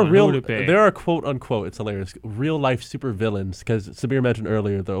had there are one, who real would it be? there are quote unquote, it's hilarious, real life supervillains, because Sabir mentioned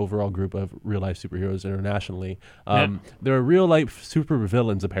earlier the overall group of real life superheroes internationally. There are real life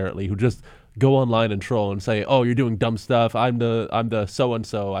supervillains apparently who just go online and troll and say, "Oh, you're doing dumb stuff. I'm the so and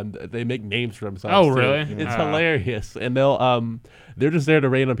so." They make names for themselves. Oh, too. really? It's hilarious, and they're just there to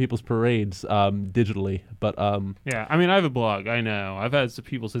rain on people's parades digitally. But Yeah, I mean, I have a blog. I know. I've had some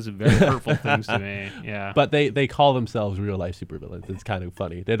people say some very hurtful things to me. Yeah. but they call themselves real life supervillains. It's kind of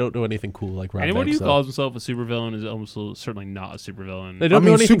funny. They don't do anything cool like Rob Anyone Banks, who so. calls himself a supervillain is almost certainly not a supervillain. They don't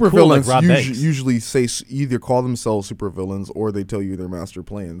do anything cool like Rob Banks. usually say either call themselves supervillains or they tell you their master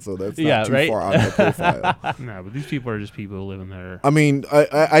plan. So that's not too right? far out of the profile. No, but these people are just people who live in their. I mean,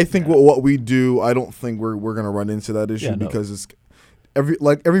 I think what we do, I don't think we're gonna run into that issue because it's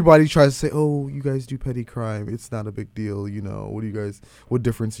everybody tries to say, oh, you guys do petty crime. It's not a big deal. What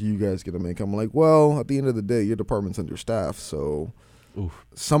difference are you guys gonna make? I'm like, well, at the end of the day, your department's understaffed, so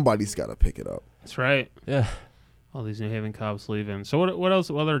somebody's got to pick it up. That's right. Yeah. All these New Haven cops leaving. So what else?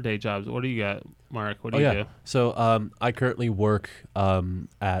 What other day jobs? What do you got, Mark? What do you do? So I currently work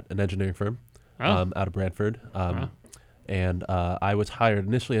at an engineering firm out of Brantford. And I was hired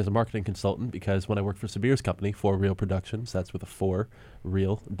initially as a marketing consultant because when I worked for Sabir's company, For Real Productions, that's with a 4,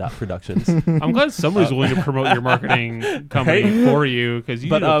 real.productions. I'm glad somebody's willing to promote your marketing company for you, because you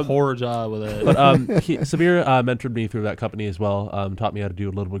did a poor job with it. But Sabir mentored me through that company as well. Taught me how to do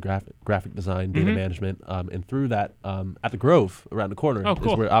a little bit of graphic design, data management, and through that, at the Grove around the corner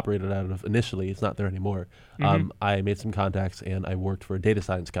is where it operated out of initially. It's not there anymore. I made some contacts and I worked for a data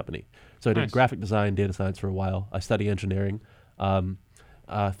science company. So I did graphic design, data science for a while. I studied engineering.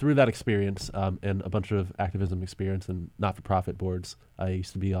 Through that experience and a bunch of activism experience and not-for-profit boards I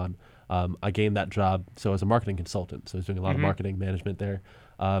used to be on, I gained that job. So as a marketing consultant, so I was doing a lot of marketing management there.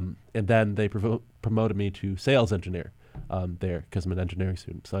 And then they promoted me to sales engineer there because I'm an engineering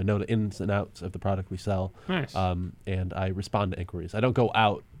student. So I know the ins and outs of the product we sell. Nice. And I respond to inquiries. I don't go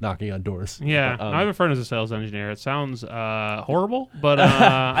out knocking on doors. Yeah, but, I have a friend who's a sales engineer. It sounds horrible, but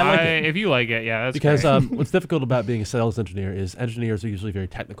I like it. if you like it, yeah, that's because great. What's difficult about being a sales engineer is engineers are usually very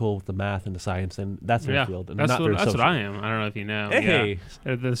technical with the math and the science, and that's their field. And that's not very what social. I am. I don't know if you know. Hey.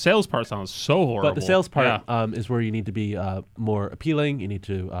 Yeah. The sales part sounds so horrible. But the sales part is where you need to be more appealing. You need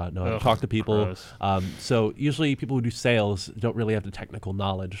to know how to talk to people. So usually people who do sales don't really have the technical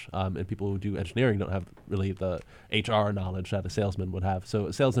knowledge, and people who do engineering don't have really the HR knowledge that a salesman would have. So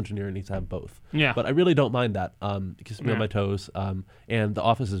a sales engineer needs to have both. Yeah. But I really don't mind that. It keeps me on my toes, and the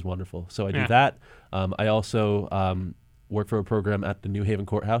office is wonderful. So I do that. I also work for a program at the New Haven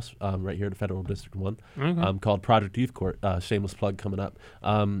Courthouse right here at Federal District 1 called Project Youth Court. Shameless plug coming up.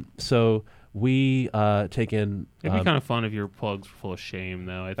 So we take in... It'd be kind of fun if your plugs were full of shame,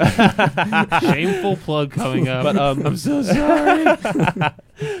 though. I think. Shameful plug coming up. But, I'm so sorry.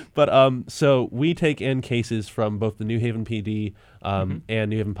 But so we take in cases from both the New Haven PD and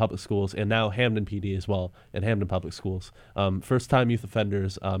New Haven Public Schools, and now Hamden PD as well, and Hamden Public Schools. First-time youth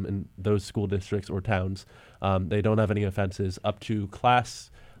offenders in those school districts or towns. They don't have any offenses up to Class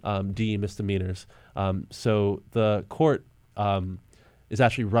D misdemeanors. So the court is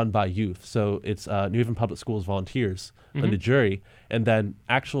actually run by youth. So it's New Haven Public Schools volunteers and the jury, and then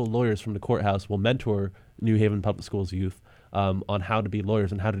actual lawyers from the courthouse will mentor New Haven Public Schools youth on how to be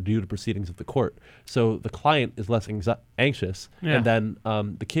lawyers and how to do the proceedings of the court. So the client is less anxious, and then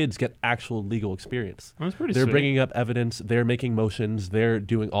the kids get actual legal experience. That's pretty They're sweet. bringing up evidence. They're making motions. They're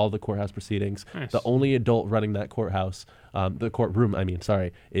doing all the courthouse proceedings. Nice. The only adult running that courthouse, the courtroom,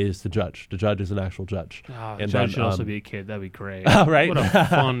 is the judge. The judge is an actual judge. Oh, and judge then, should also be a kid. That'd be great. Right? What a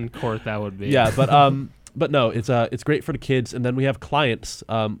fun court that would be. Yeah, but no, it's great for the kids. And then we have clients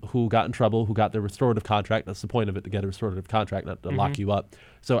who got in trouble, who got their restorative contract. That's the point of it, to get a restorative contract, not to lock you up.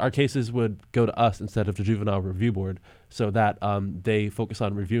 So our cases would go to us instead of the Juvenile Review Board, so that they focus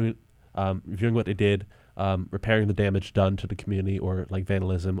on reviewing what they did, repairing the damage done to the community, or like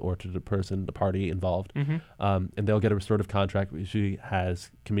vandalism, or to the person, the party involved. And they'll get a restorative contract, which usually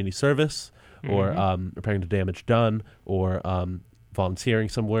has community service, or repairing the damage done, or volunteering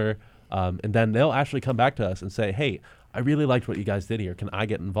somewhere. And then they'll actually come back to us and say, hey, I really liked what you guys did here. Can I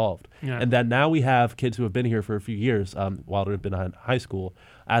get involved? Yeah. And then now we have kids who have been here for a few years while they've been in high school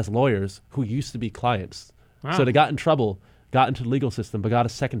as lawyers who used to be clients. Wow. So they got in trouble, got into the legal system, but got a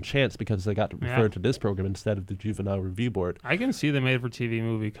second chance because they got referred to this program instead of the Juvenile Review Board. I can see the made-for-TV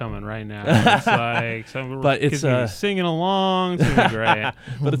movie coming right now. It's like some kids singing along. It's gonna be great.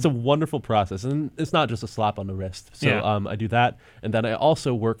 But it's a wonderful process, and it's not just a slap on the wrist. So I do that, and then I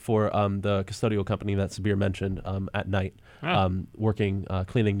also work for the custodial company that Sabir mentioned at night, working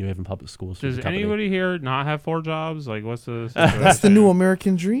cleaning New Haven Public Schools. Does anybody here not have 4 jobs? Like, what's the? That's the new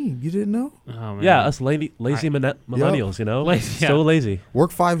American dream. You didn't know? Oh, man. Yeah, us lazy millennials, you know. So lazy. Work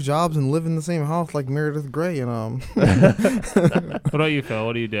 5 jobs and live in the same house like Meredith Grey and What about you, Phil?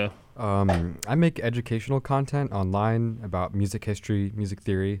 What do you do? I make educational content online about music history, music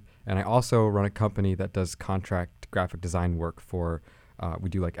theory, and I also run a company that does contract graphic design work for. We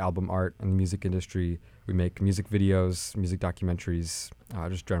do like album art in the music industry. We make music videos, music documentaries,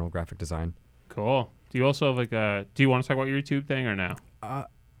 just general graphic design. Cool. Do you also have do you want to talk about your YouTube thing or no?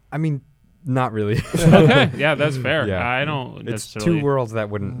 I mean, not really. Okay. Yeah, that's fair. Yeah. I don't It's necessarily... 2 worlds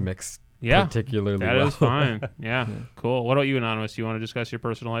that wouldn't mix particularly that well. is fine. Yeah. Cool. What about you, Anonymous? Do you want to discuss your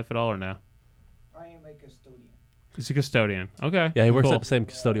personal life at all or no? I am a custodian. He's a custodian. Okay. Yeah, he works at the same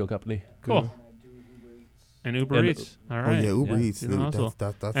custodial company. Cool. And Uber Eats. All right. Oh, yeah, Uber Eats.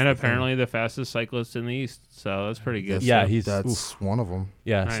 That's and apparently the fastest cyclist in the East, so that's pretty good. Yeah, that's one of them.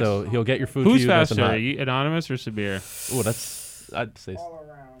 Yeah, nice. So he'll get your food Who's to you. faster, Anonymous or Sabir? Oh, I'd say All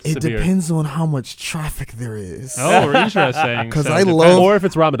around. It Sabir. depends on how much traffic there is. Oh, interesting. Because So I it depends. love... Or if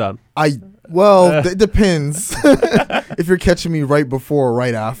it's Ramadan. It depends. If you're catching me right before or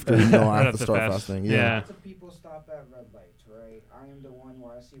right after, I Right have to start fasting. Yeah. Lots of people stop at red lights, right? I am the one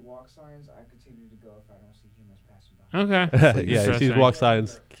where I see walk signs. I continue to go if I don't see humans passing by. Okay. Yeah, he Interesting. walk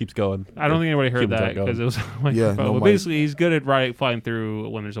signs, keeps going. I don't think anybody heard Humans that aren't going. because it was like Yeah, but no mic. basically he's good at flying through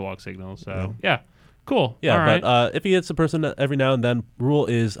when there's a walk signal. So yeah, cool. Yeah, All right. but if he hits a person every now and then, rule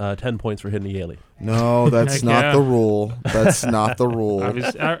is 10 points for hitting a Yaley. No, that's Heck not yeah. the rule. That's not the rule.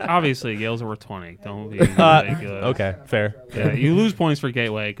 Obviously, Gales are worth 20. Don't be ridiculous. Okay, fair. Yeah, you lose points for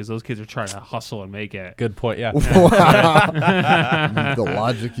Gateway because those kids are trying to hustle and make it. Good point. Yeah. The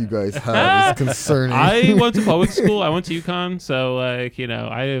logic you guys have is concerning. I went to public school. I went to UConn, so like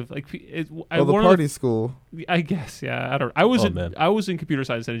I have like the one of party school. I guess I don't. I was man. I was in computer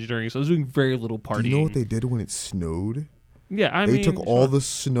science and engineering, so I was doing very little partying. Do you know what they did when it snowed? Yeah, They took all the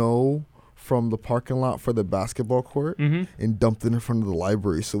snow from the parking lot for the basketball court and dumped it in front of the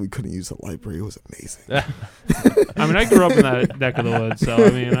library, so we couldn't use the library. It was amazing. I mean, I grew up in that neck of the woods, so I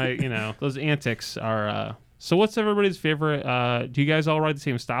mean, those antics are. So, what's everybody's favorite? Do you guys all ride the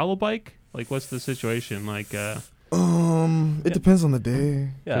same style of bike? Like, what's the situation? Like, It depends on the day.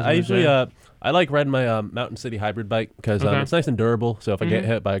 Yeah, I usually I like riding my Mountain City hybrid bike because Okay. it's nice and durable. So if I get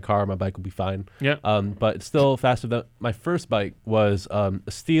hit by a car, my bike will be fine. yeah. But it's still faster than my first bike was a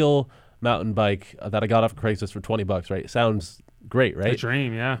steel mountain bike that I got off Craigslist for $20. Right, it sounds great, The right?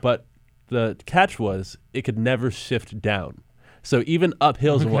 dream, yeah. But the catch was it could never shift down. So even up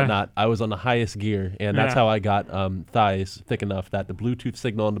hills and Okay. whatnot, I was on the highest gear, and that's Yeah. how I got thighs thick enough that the Bluetooth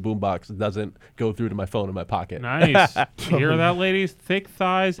signal on the boombox doesn't go through to my phone in my pocket. Nice. You hear that, ladies? Thick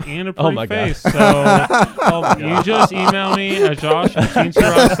thighs and a Oh pretty my God. face. So you just email me at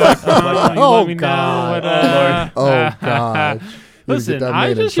josh@teensrocks.com. You let me know what. Oh, God. You're gonna get Listen, that I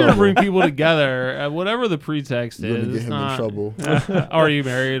man in just here to trouble. bring people together, whatever the pretext You're is. gonna get It's him not, in trouble. Are you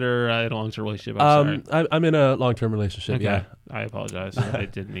married or in a long-term relationship? I'm sorry. I'm in a long-term relationship. Okay. Yeah. I apologize. I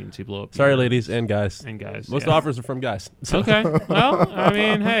didn't mean to blow up. Sorry, your- ladies and guys. and guys. Most yeah. offers are from guys. So- Okay. Well, I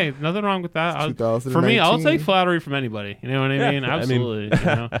mean, hey, nothing wrong with that. For me, I'll 2019. take flattery from anybody. You know what I Yeah, mean? I mean-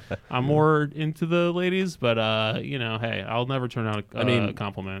 Absolutely. I'm more into the ladies, but hey, I'll never turn down a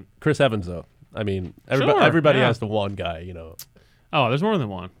compliment. Chris Evans, though. I mean, Sure, everybody yeah. has the one guy, Oh, there's more than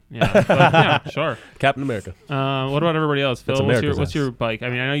one. Yeah. But, yeah. Sure. Captain America. What about everybody else? Phil, America's what's ass. your bike? I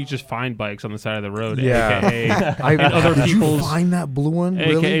mean, I know you just find bikes on the side of the road, Yeah. aka in other Did you people's, find that blue one?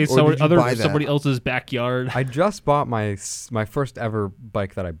 aka Really? Or did you buy that? somebody else's backyard. I just bought my first ever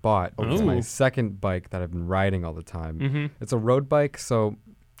bike that I bought. It's my Ooh. second bike that I've been riding all the time. Mm-hmm. It's a road bike, so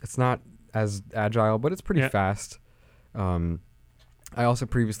it's not as agile, but it's pretty Yeah. fast. I also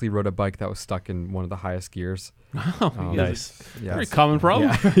previously rode a bike that was stuck in one of the highest gears. Nice. Yeah, Very common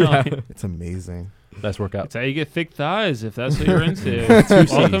problem. Yeah. It's amazing. Nice workout. That's how you get thick thighs, if that's what you're into.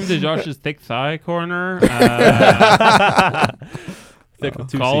 Welcome to Josh's Thick Thigh Corner. Thick with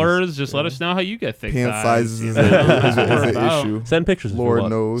two Cs. Callers, just let us know how you get thick Pant thighs. sizes you is know, an we're about. issue. Send pictures if you Lord want.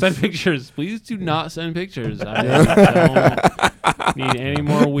 knows. Send pictures. Please do not send pictures. I don't need any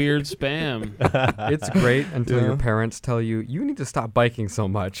more weird spam. It's great until Yeah. your parents tell you, you need to stop biking so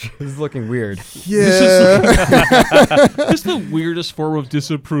much. This is looking weird. Yeah. Just the weirdest form of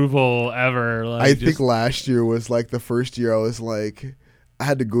disapproval ever. Like, I just, think last year was like the first year I was like, I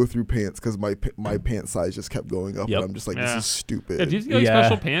had to go through pants because my pant size just kept going up. Yep. And I'm just like, Yeah. this is stupid. Yeah, do you get Yeah,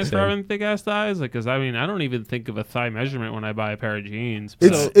 special pants for same. having thick ass thighs? Like, because I mean, I don't even think of a thigh measurement when I buy a pair of jeans.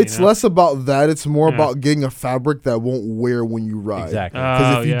 It's So, it's you know? less about that. It's more Yeah. about getting a fabric that won't wear when you ride. Exactly.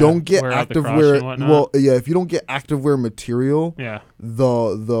 Because Oh, if you yeah. don't get Wear out the active crotch wear, and whatnot. well, yeah, if you don't get active wear material, Yeah.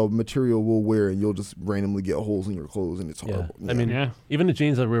 the material will wear, and you'll just randomly get holes in your clothes, and it's Yeah. horrible. I mean, Yeah. even the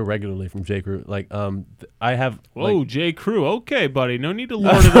jeans I wear regularly from J. Crew, I have. Whoa, like, J. Crew. Okay, buddy. No need to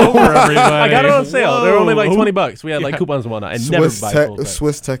lord it over everybody. I got it on sale. They're only like Whoa. $20. We had like Yeah. coupons and whatnot. I never Swiss buy Tech, full price.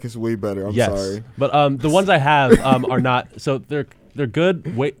 Swiss Tech is way better. I'm Yes. sorry. But the ones I have are not. So they're good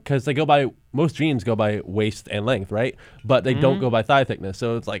because they go by. Most jeans go by waist and length, right? But they don't go by thigh thickness,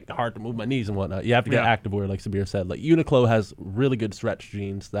 so it's like hard to move my knees and whatnot. You have to get Yeah. active wear, like Sabir said. Like Uniqlo has really good stretch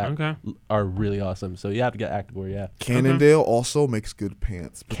jeans that Okay. are really awesome. So you have to get active wear. Yeah. Cannondale also makes good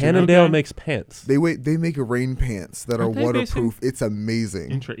pants. But Cannondale Okay. makes pants. they make rain pants that are Aren't they waterproof. It's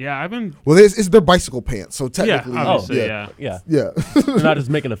amazing. Yeah, I've been. Well, it's their bicycle pants, so Yeah, technically, obviously, yeah, yeah. Yeah, yeah. they're not just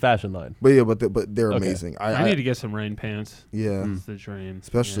making a fashion line. But they're Okay. amazing. I need to get some rain pants. yeah, It's the dream.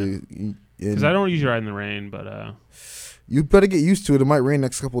 especially Because I don't usually ride in the rain, but you better get used to it. It might rain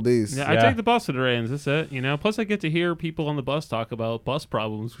next couple of days. yeah, I Yeah. take the bus to the rains. That's it. Plus, I get to hear people on the bus talk about bus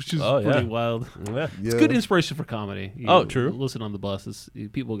problems, which is Oh, pretty yeah. wild. Yeah. Yeah. It's good inspiration for comedy. Oh, true. Listen on the bus.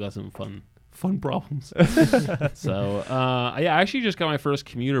 People got some fun problems. So I actually just got my first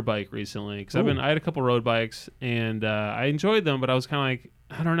commuter bike recently because I had a couple road bikes and I enjoyed them, but I was kind of like,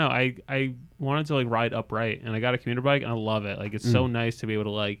 I don't know, I wanted to like ride upright, and I got a commuter bike and I love it. Like, it's so nice to be able to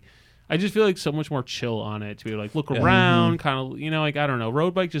like, I just feel like so much more chill on it to be like look around, kind of, you know, like I don't know.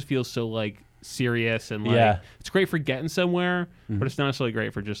 Road bike just feels so like serious and like it's great for getting somewhere, but it's not necessarily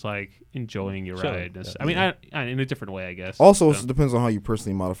great for just like enjoying your ride. I mean, I in a different way, I guess. Also, so. it depends on how you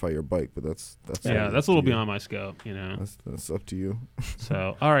personally modify your bike, but that's that's a little beyond my scope, you know. That's up to you.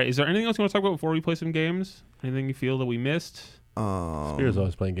 So, all right, is there anything else you want to talk about before we play some games? Anything you feel that we missed? Spears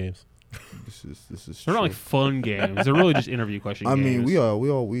always playing games. This is. They're not like fun games. They're really just interview question games. I mean,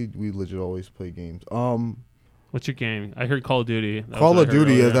 we legit always play games. What's your game? I heard Call of Duty. Call of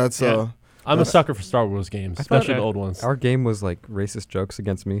Duty. That's I'm a sucker for Star Wars games, especially the old ones. Our game was like racist jokes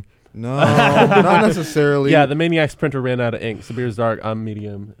against me. No, not necessarily. Yeah, the Maniac's printer ran out of ink. Sabir's dark. I'm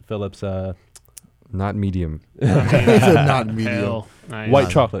medium. Phillips. Not medium. Not medium. Hell, nice. White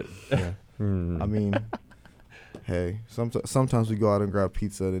chocolate. Yeah. I mean, hey, sometimes we go out and grab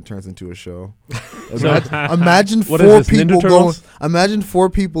pizza and it turns into a show. Imagine what four is this, people Ninja Turtles? Imagine 4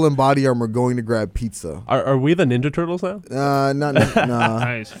 people in body armor going to grab pizza. Are we the Ninja Turtles now? Nah.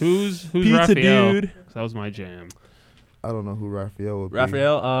 Nice. Who's Pizza Raphael? dude? That was my jam. I don't know who Raphael would be.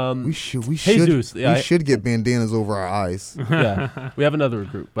 Raphael. We should. Jesus. Yeah, we should get bandanas over our eyes. Yeah, we have another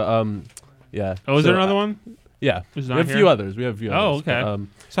group, but yeah. Oh, is there another one? Yeah, Who's we not have a here? few others. Oh, okay. But,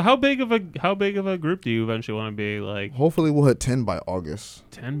 so how big of a group do you eventually want to be? Like Hopefully, we'll hit 10 by August.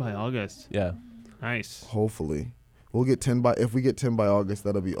 10 by August. yeah. Nice. Hopefully, we'll get 10 by. If we get 10 by August,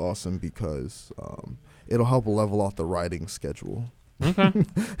 that'll be awesome because it'll help level out the riding schedule. Okay.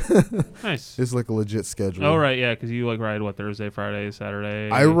 Nice. It's like a legit schedule. Oh right, yeah, because you like ride what Thursday, Friday,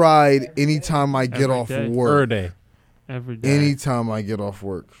 Saturday. I ride anytime I get Every off day? work. Day. every day. Anytime I get off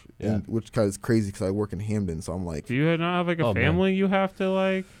work, Yeah. which kind of is crazy because I work in Hamden, so I'm like, Do you not have like a Oh, man. family you have to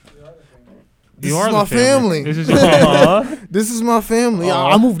like? this You is are my the family. family. This is your This is my family.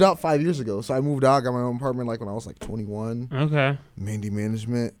 Aw. I moved out 5 years ago, so I moved out, got my own apartment like when I was like 21. Okay. Mandy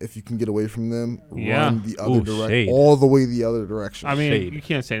Management. If you can get away from them, Yeah. run the other Ooh, direction, shade. all the way the other direction. I mean, Shade. you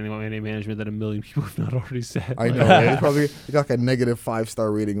can't say anything about Mandy Management that a million people have not already said. I know. Right? It's probably it got like a negative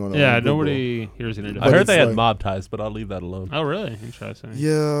 5-star rating on it. Yeah, on Google. nobody hears it. I heard they it's had like- mob ties, but I'll leave that alone. Oh, really? Interesting.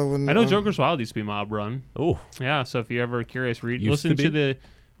 Yeah, when I know Joker's Wild used to be mob run. Oh, Yeah, so if you're ever curious, Used listen to to be? the.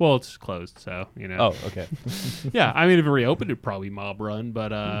 Well, it's closed, so you know. oh, okay. Yeah, I mean, if it reopened, it'd probably mob run.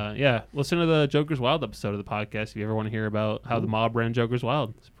 But yeah, listen to the Joker's Wild episode of the podcast if you ever want to hear about how the mob ran Joker's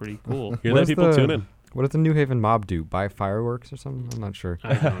Wild. It's pretty cool. Hear What that, is people? the- Tune in. What does the New Haven mob do? Buy fireworks or something? I'm not sure.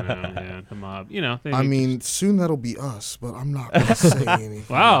 I don't know. Yeah, the mob. You know. They I make mean, soon that'll be us, but I'm not gonna say anything.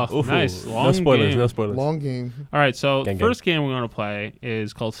 Wow, Ooh, nice. Long no spoilers. game. No spoilers. Long game. All right, so Gang, first game we want to play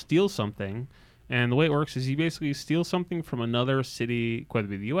is called Steal Something. And the way it works is you basically steal something from another city, whether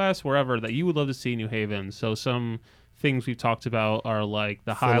it be the U.S., wherever, that you would love to see in New Haven. So some things we've talked about are like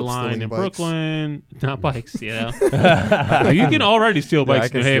the High Phillips Line stealing in bikes. Brooklyn. Not bikes, you know. You can already steal Yeah, I bikes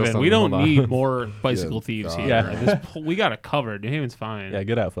in can New steal Haven. We something. don't Hold on. need more bicycle thieves God. here. Yeah. We got it covered. New Haven's fine. Yeah,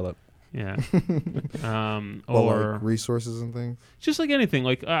 get out, Philip. Yeah. But Or like resources and things. just like anything,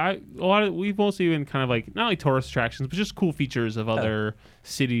 like we've mostly been kind of like not like tourist attractions, but just cool features of other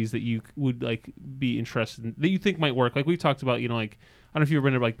cities that you would like be interested in, that you think might work. Like we've talked about, you know, like I don't know if you've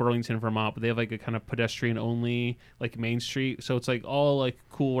been to like Burlington, Vermont, but they have like a kind of pedestrian only like main street, so it's like all like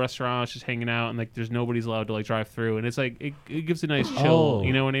cool restaurants just hanging out, and like there's nobody's allowed to like drive through, and it's like it gives a nice chill.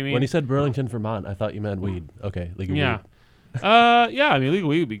 You know what I mean? When you said Burlington, Vermont, I thought you meant weed. Okay, legal Yeah. weed. Yeah, I mean, legal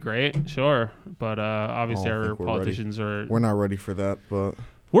weed would be great, sure, but obviously I don't our think we're ready. politicians are. We're not ready for that, but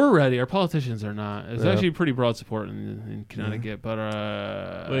We're ready. Our politicians are not. It's Yeah. actually pretty broad support in Connecticut, but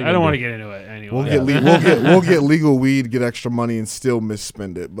are you I gonna don't want to do? get into it anyway. we'll get legal weed, get extra money, and still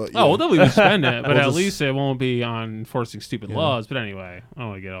misspend it. But Oh, we'll definitely spend it, but We'll at just- least it won't be on enforcing stupid Yeah. laws. But anyway, I don't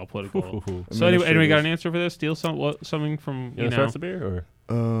want to get all political. Ooh. So anyway, got an answer for this? Steal something from You you want to know? start the beer or?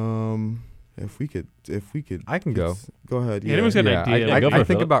 if we could, I can go. Go ahead. Yeah, anyone's got an Yeah, idea. I Go for it, think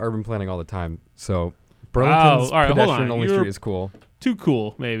Philip. about urban planning all the time. So Burlington's all right, hold on. pedestrian only You're- street is cool. Too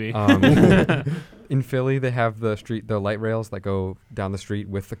cool, maybe. In Philly, they have the light rails that go down the street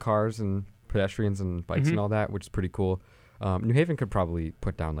with the cars and pedestrians and bikes Mhm. and all that, which is pretty cool. New Haven could probably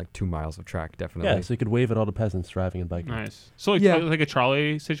put down like 2 miles of track, definitely. Yeah, so you could wave at all the peasants driving and biking. Nice. So like, Yeah. like a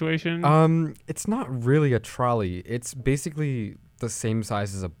trolley situation. It's not really a trolley. It's basically the same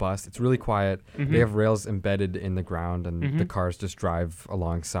size as a bus. It's really quiet. Mhm. They have rails embedded in the ground, and the Mhm. cars just drive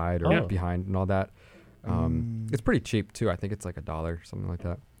alongside or Oh. behind and all that. It's pretty cheap too. I think it's like $1, something like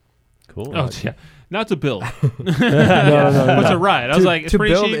that. Cool. Oh yeah, not to build. no. But to ride. I was like, it's to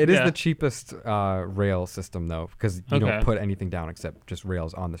pretty build, cheap. it is Yeah. the cheapest rail system though, because you Okay. don't put anything down except just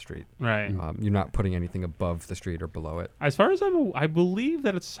rails on the street. Right. You're not putting anything above the street or below it. As far as I believe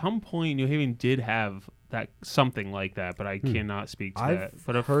that at some point New Haven did have that something like that, but I cannot speak to I've that.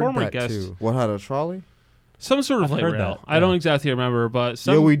 But a heard former that guest, too. What had a trolley? some sort of I've light heard rail. that, I don't yeah. exactly remember, but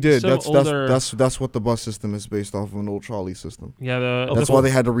some, Yeah, we did. some older, That's what the bus system is based off of, an old trolley system. yeah. That's why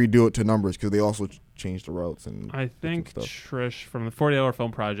they had to redo it to numbers, because they also changed the routes and I think stuff. Trish from the 40-Hour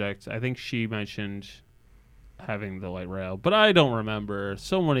Film Project, I think she mentioned having the light rail, but I don't remember.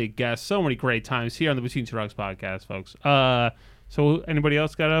 So many guests, so many great times here on the Between Two Rocks podcast, folks. So anybody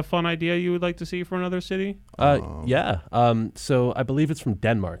else got a fun idea you would like to see from another city? Yeah. So I believe it's from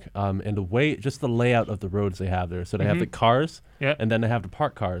Denmark. And just the layout of the roads they have there. So they have the cars, Yeah. and then they have the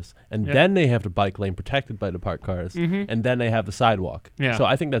parked cars, and Yeah. then they have the bike lane protected by the parked cars, and then they have the sidewalk. Yeah. So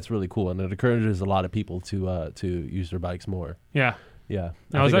I think that's really cool, and it encourages a lot of people to use their bikes more. Yeah. Yeah.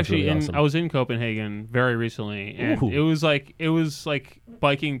 I was think that's actually really in awesome. I was in Copenhagen very recently, and Ooh. it was like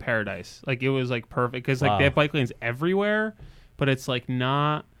biking paradise. Like it was like perfect because like Wow. they have bike lanes everywhere, but it's like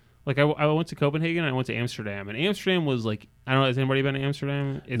not like I went to Copenhagen and I went to Amsterdam, and Amsterdam was like, I don't know, has anybody been to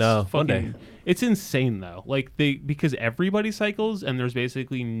Amsterdam? It's No, one fucking, day. It's insane though. Like because everybody cycles and there's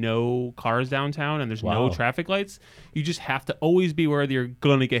basically no cars downtown and there's no Wow. traffic lights. You just have to always be aware that you're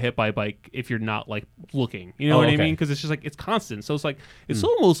gonna get hit by a bike if you're not like looking. You know what I okay. mean? Because it's just like it's constant. So it's like it's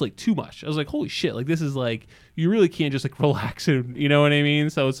almost like too much. I was like, holy shit! Like this is like you really can't just like relax and you know what I mean?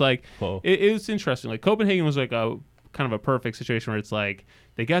 So it's like Whoa. it was interesting. Like Copenhagen was like a kind of a perfect situation where it's like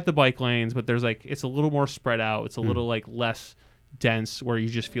they got the bike lanes, but there's like it's a little more spread out. It's a little like less dense where you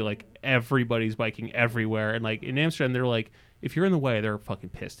just feel like everybody's biking everywhere. And like in Amsterdam, they're like, if you're in the way, they're fucking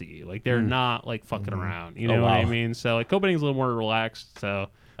pissed at you. Like they're not like fucking around. You know Oh, what I wow. mean? So like Copenhagen's a little more relaxed. So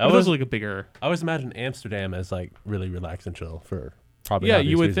I it was was- like a bigger. I always imagine Amsterdam as like really relaxed and chill for probably Yeah,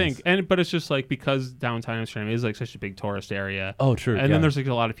 obvious you would reasons. think. But it's just like because downtown Amsterdam is like such a big tourist area. Oh, true. And then there's like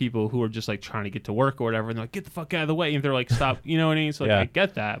a lot of people who are just like trying to get to work or whatever, and they're like, get the fuck out of the way, and they're like, stop, you know what I mean? So like, Yeah. I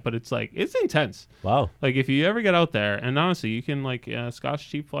get that, but it's like it's intense. wow. Like if you ever get out there, and honestly, you can like Scotch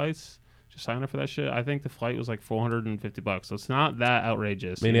cheap flights. Just sign up for that shit. I think the flight was like $450, so it's not that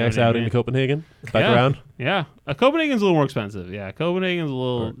outrageous. you know Maniacs what I out mean? into Copenhagen, back Yeah. around. Yeah, Copenhagen's a little more expensive. Yeah, Copenhagen's a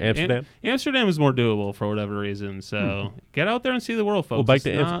little. Or Amsterdam? Amsterdam is more doable for whatever reason. So get out there and see the world, folks. We'll bike It's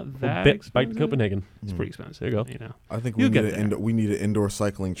to not that bike expensive. to Copenhagen. It's pretty expensive. There you go. You know. I think You'll we get need there. we need an indoor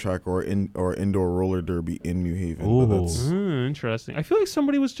cycling track or indoor roller derby in New Haven. Ooh. But that's, Interesting. I feel like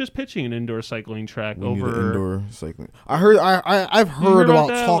somebody was just pitching an indoor cycling track we need an over. indoor cycling. I've heard heard about about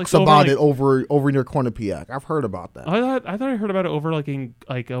that? talks Like, over, about like- it over near Quinnipiac. I've heard about that. I thought I heard about it over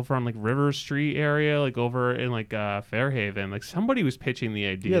over on like River Street area, like over in like Fairhaven. Like somebody was pitching the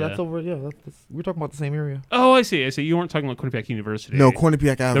idea. over. Yeah, that's we're talking about the same area. Oh, I see. You weren't talking about Quinnipiac University. No,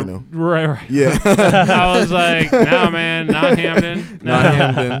 Quinnipiac The- Avenue. right. Yeah. I was like, nah, man, not Hamden. Not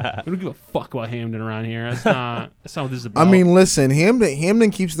Hamden. We don't give a fuck about Hamden around here. That's not what this is about. I mean, listen,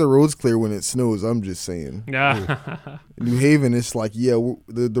 Hamden keeps the roads clear when it snows. I'm just saying. yeah. New Haven, it's like, yeah,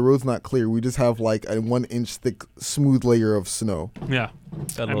 the road's not clear. We just have like a 1 inch thick, smooth layer of snow. Yeah.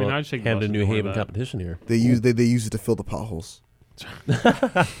 Got a I mean, little I'd take the bus Hamden, and New go Haven with that. competition here. They use it to fill the potholes.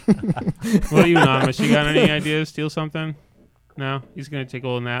 What are you, Anonymous? You got any ideas? Steal something? No? He's going to take a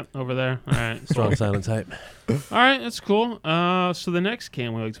little nap over there? All right. Strong silent type. All right, that's cool. So the next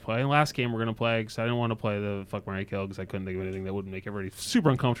game we like to play, last game we're going to play, because I didn't want to play the Fuck, Marry, Kill, because I couldn't think of anything that wouldn't make everybody super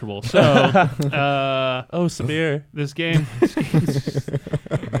uncomfortable. So Oh, Sabir. this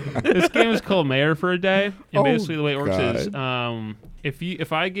game is called Mayor for a Day. And Oh, basically the way it works is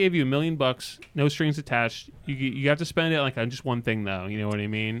if I gave you $1 million, no strings attached, you have to spend it like on just one thing though. You know what I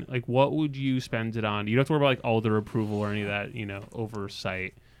mean? Like what would you spend it on? You don't have to worry about like alder approval or any of that,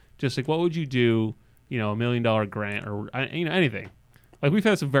 oversight. Just like what would you do? $1 million grant or anything. Like we've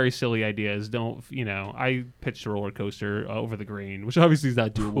had some very silly ideas. I pitched a roller coaster over the green, which obviously is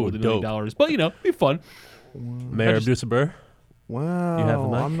not doable Ooh, with $1 million, dope. but it'd be fun. Mayor just- Abdul Sabir. Wow, You have the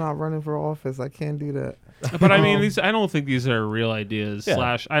mic? I'm not running for office. I can't do that. But I mean, I don't think these are real ideas.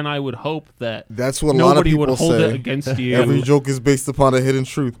 Yeah. And I would hope that That's what a lot of nobody people would hold it say. against you. Every joke is based upon a hidden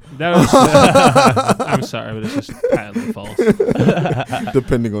truth, That was, I'm sorry, but it's just patently false.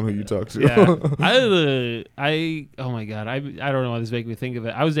 depending on who you talk to. Yeah, oh my god, I don't know why this is making me think of it.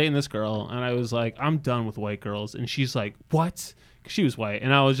 I was dating this girl, and I was like, I'm done with white girls, and she's like, what? 'Cause she was white,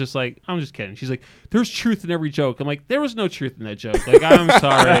 and I was just like, I'm just kidding. She's like, there's truth in every joke. I'm like, there was no truth in that joke. Like, I'm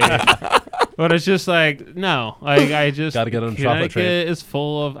sorry. But it's just like, no. Like, I just... Gotta get on the chocolate train. Connecticut is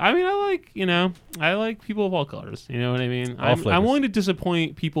full of... I mean, I like people of all colors. You know what I mean? I'm flavors. willing to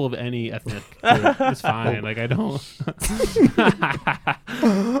disappoint people of any ethnic group. It's fine. Like, I don't...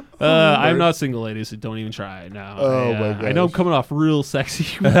 I'm not single, ladies, so don't even try. No. Oh, my I know I'm gosh. coming off real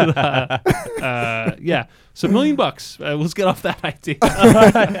sexy. But, yeah. So $1 million. Let's get off that idea.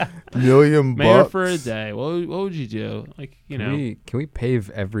 $1 million Mayor bucks for a day. What would you do? Like, you know... Can we pave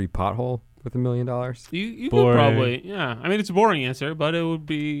every pothole with $1 million? You could Boring. probably, yeah. I mean, it's a boring answer, but it would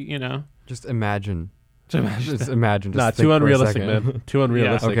be, you know... Just imagine. Just imagine. Nah, Just think too for a unrealistic, second. man. Too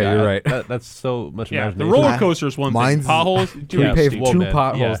unrealistic. Okay, you're right. That's so much Yeah, the imagination. roller coaster is one thing. Mine's- Potholes, Can too we Yeah, pave steep. well, two man.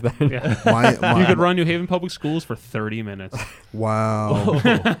 potholes Yeah. then? Yeah. You could run New Haven Public Schools for 30 minutes. Wow.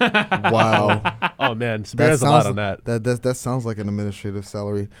 Wow. Oh man, Sabir has a lot on that. That sounds like an administrative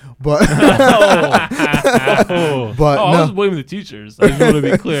salary, but Oh. but I no. was blaming the teachers. I just want to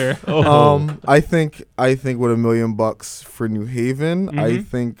be clear. I think with $1 million for New Haven, I Mhm.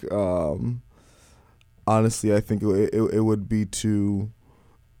 think honestly, I think it would be to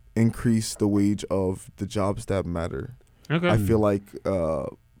increase the wage of the jobs that matter. Okay. I feel like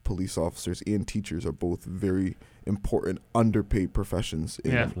police officers and teachers are both very important underpaid professions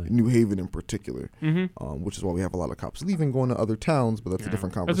in Yeah. New Haven in particular, Mm-hmm. which is why we have a lot of cops leaving, going to other towns, but that's a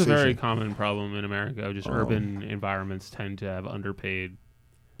different That's conversation. a very common problem in America. Just Um, urban environments tend to have underpaid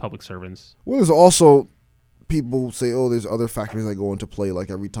public servants. Well, there's also people say, oh, there's other factors that go into play,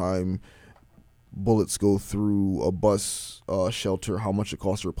 like every time bullets go through a bus shelter, how much it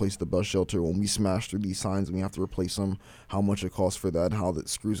costs to replace the bus shelter. When we smash through these signs and we have to replace them, how much it costs for that, and how that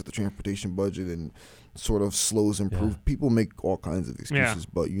screws with the transportation budget and sort of slows improve. Yeah. People make all kinds of excuses,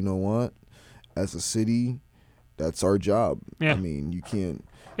 but you know what? As a city, that's our job. Yeah. I mean, you can't.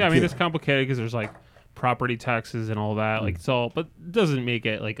 Yeah, I mean, Yeah. it's complicated because there's like property taxes and all that. Like, it's all, but it doesn't make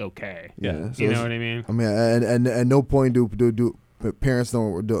it like okay. Yeah. so You it's- know what I mean? I mean, and at no point do parents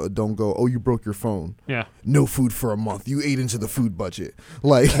don't go, oh, you broke your phone. Yeah. No food for a month. You ate into the food budget.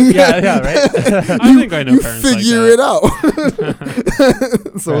 Like, Yeah, right. I think I know you parents like figure that. it out.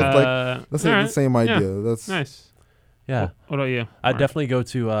 So it's like that's all like right. the same idea. Yeah. That's Nice. Yeah. What about you? I'd Mark? definitely go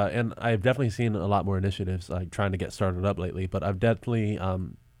to, and I've definitely seen a lot more initiatives like trying to get started up lately. But I've definitely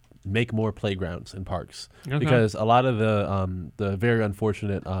make more playgrounds and parks Okay. because a lot of the very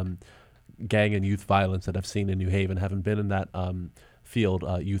unfortunate gang and youth violence that I've seen in New Haven haven't been in that field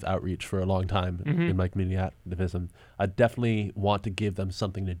youth outreach for a long time Mhm. in my community activism. I definitely want to give them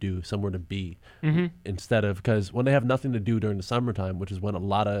something to do, somewhere to be, instead of, because when they have nothing to do during the summertime, which is when a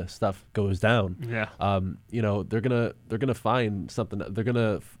lot of stuff goes down, Yeah. you know, they're gonna find something. They're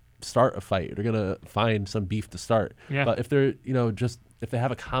gonna start a fight. They're gonna find some beef to start. Yeah. But if they're, you know, just if they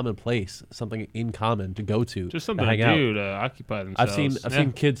have a common place, something in common to go to, Just to something hang to out. do to occupy themselves. I've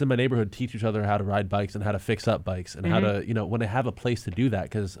seen kids in my neighborhood teach each other how to ride bikes and how to fix up bikes and how to, you know, when they have a place to do that,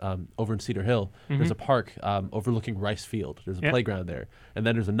 because over in Cedar Hill there's a park overlooking Rice Field. There's a Yeah. playground there, and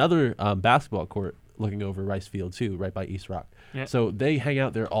then there's another basketball court looking over Rice Field too, right by East Rock. Yeah. So they hang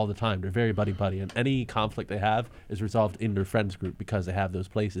out there all the time. They're very buddy, and any conflict they have is resolved in their friends group because they have those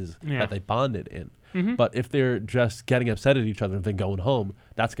places Yeah. that they bonded in. Mhm. But if they're just getting upset at each other and then going home,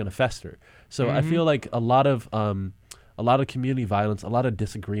 that's going to fester. So I feel like a lot of community violence, a lot of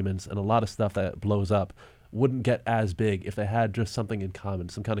disagreements, and a lot of stuff that blows up wouldn't get as big if they had just something in common,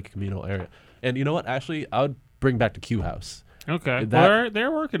 some kind of communal area. And you know what? Actually, I would bring back the Q House. Okay. That- Well,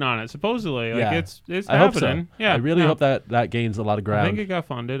 they're working on it supposedly. Like Yeah. it's I hope so. happening. Yeah. I really no. hope that gains a lot of I ground. think it got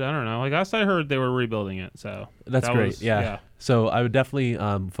funded. I don't know. Like last I heard, they were rebuilding it. So That's that great. was- Yeah. So I would definitely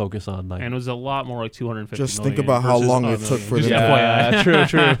focus on like. And it was a lot more like 250 Just think million about how versus long a it took million. for Just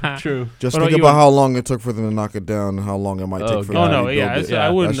them- FYI. true. just What about think you? about how long it took for them to knock it down and how long it might Oh, take for God. them Oh, to no, rebuild yeah, it. it's- I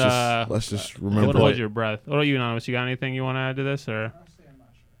wouldn't, Let's just Don't remember. hold your breath. What about you, Anonymous? You got anything you want to add to this, or Honestly, I'm not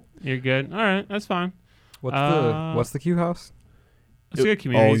sure. you're good? All right, that's fine. What's the Q House? It's a good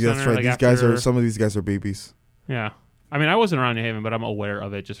community Oh, yeah, that's center. right. Like Some of these guys are babies. Yeah. I mean, I wasn't around New Haven, but I'm aware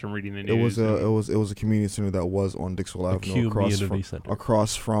of it just from reading the news. It was a community center that was on Dixwell Avenue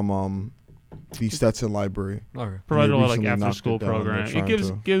across from the Stetson Library. Okay. provided a lot of like recently after knocked school it down. They're program. It trying gives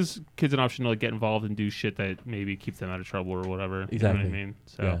to- gives kids an option to like get involved and do shit that maybe keep them out of trouble or whatever. You Exactly. know what I mean?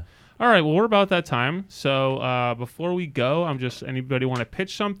 So Yeah. all right, well we're about that time. So before we go, anybody want to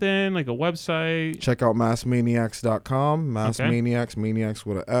pitch something, like a website? Check out massmaniacs.com. Maniacs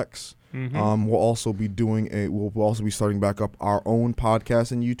with an X. Mhm. We'll also be we'll also be starting back up our own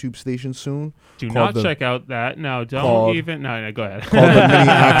podcast and YouTube station soon. Do called not the- check out that. No, don't called- even. No, go ahead. Called the Mini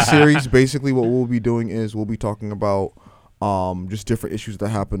Act series. Basically, what we'll be doing is we'll be talking about just different issues that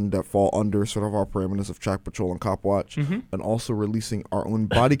happen that fall under sort of our parameters of track patrol and cop watch, and also releasing our own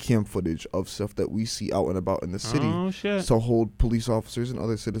body cam footage of stuff that we see out and about in the city. Oh shit! So hold police officers and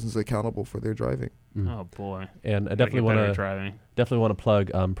other citizens accountable for their driving. Oh boy! And I Gotta definitely get better at want to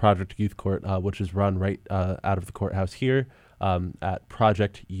driving. plug Project Youth Court, which is run right out of the courthouse here at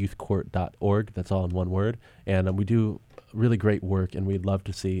projectyouthcourt.org. That's all in one word. And we do really great work, and we'd love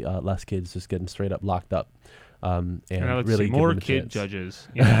to see less kids just getting straight up locked up. And let's really see give more them a kid chance. judges.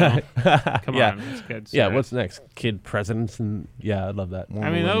 You know? Come Yeah. on, let's get Yeah, started. what's next? Kid presidents, and I'd love that. More I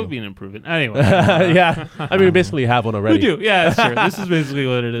mean, that millennial. would be an improvement. Anyway. Yeah, I mean, we basically have one already. We do. Yeah, that's true. This is basically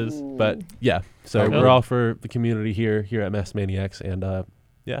what it is. But yeah, so Okay. we're all for the community here at Mass Maniacs, and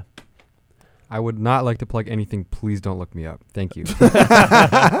yeah. I would not like to plug anything. Please don't look me up. Thank you.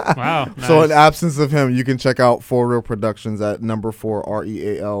 Wow. So in nice. absence of him, you can check out For Real Productions at number 4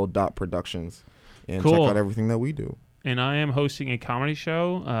 REAL.productions and Cool. check out everything that we do. And I am hosting a comedy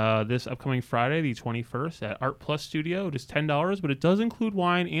show this upcoming Friday, the 21st, at Art Plus Studio. It is $10, but it does include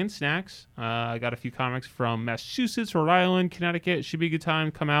wine and snacks. I got a few comics from Massachusetts, Rhode Island, Connecticut. It should be a good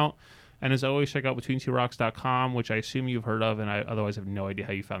time. Come out. And as always, check out BetweenTwoRocks.com, which I assume you've heard of, and I otherwise have no idea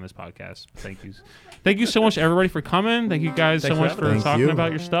how you found this podcast. Thank you. Thank you so much, everybody, for coming. Thank you guys Thanks so for much having for us. talking Thank you.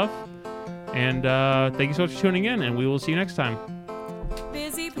 about your stuff. And thank you so much for tuning in, and we will see you next time.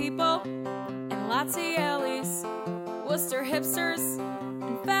 Busy people and lots of yellies, Worcester hipsters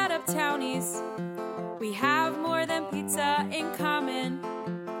and fat up townies. We have more than pizza in common,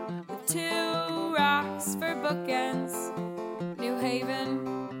 with 2 rocks for bookends. New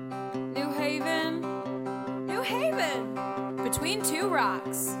Haven, New Haven, New Haven, between 2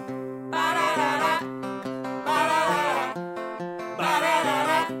 rocks. Ba-da-da-da, ba-da-da-da,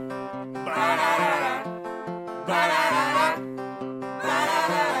 ba-da-da-da,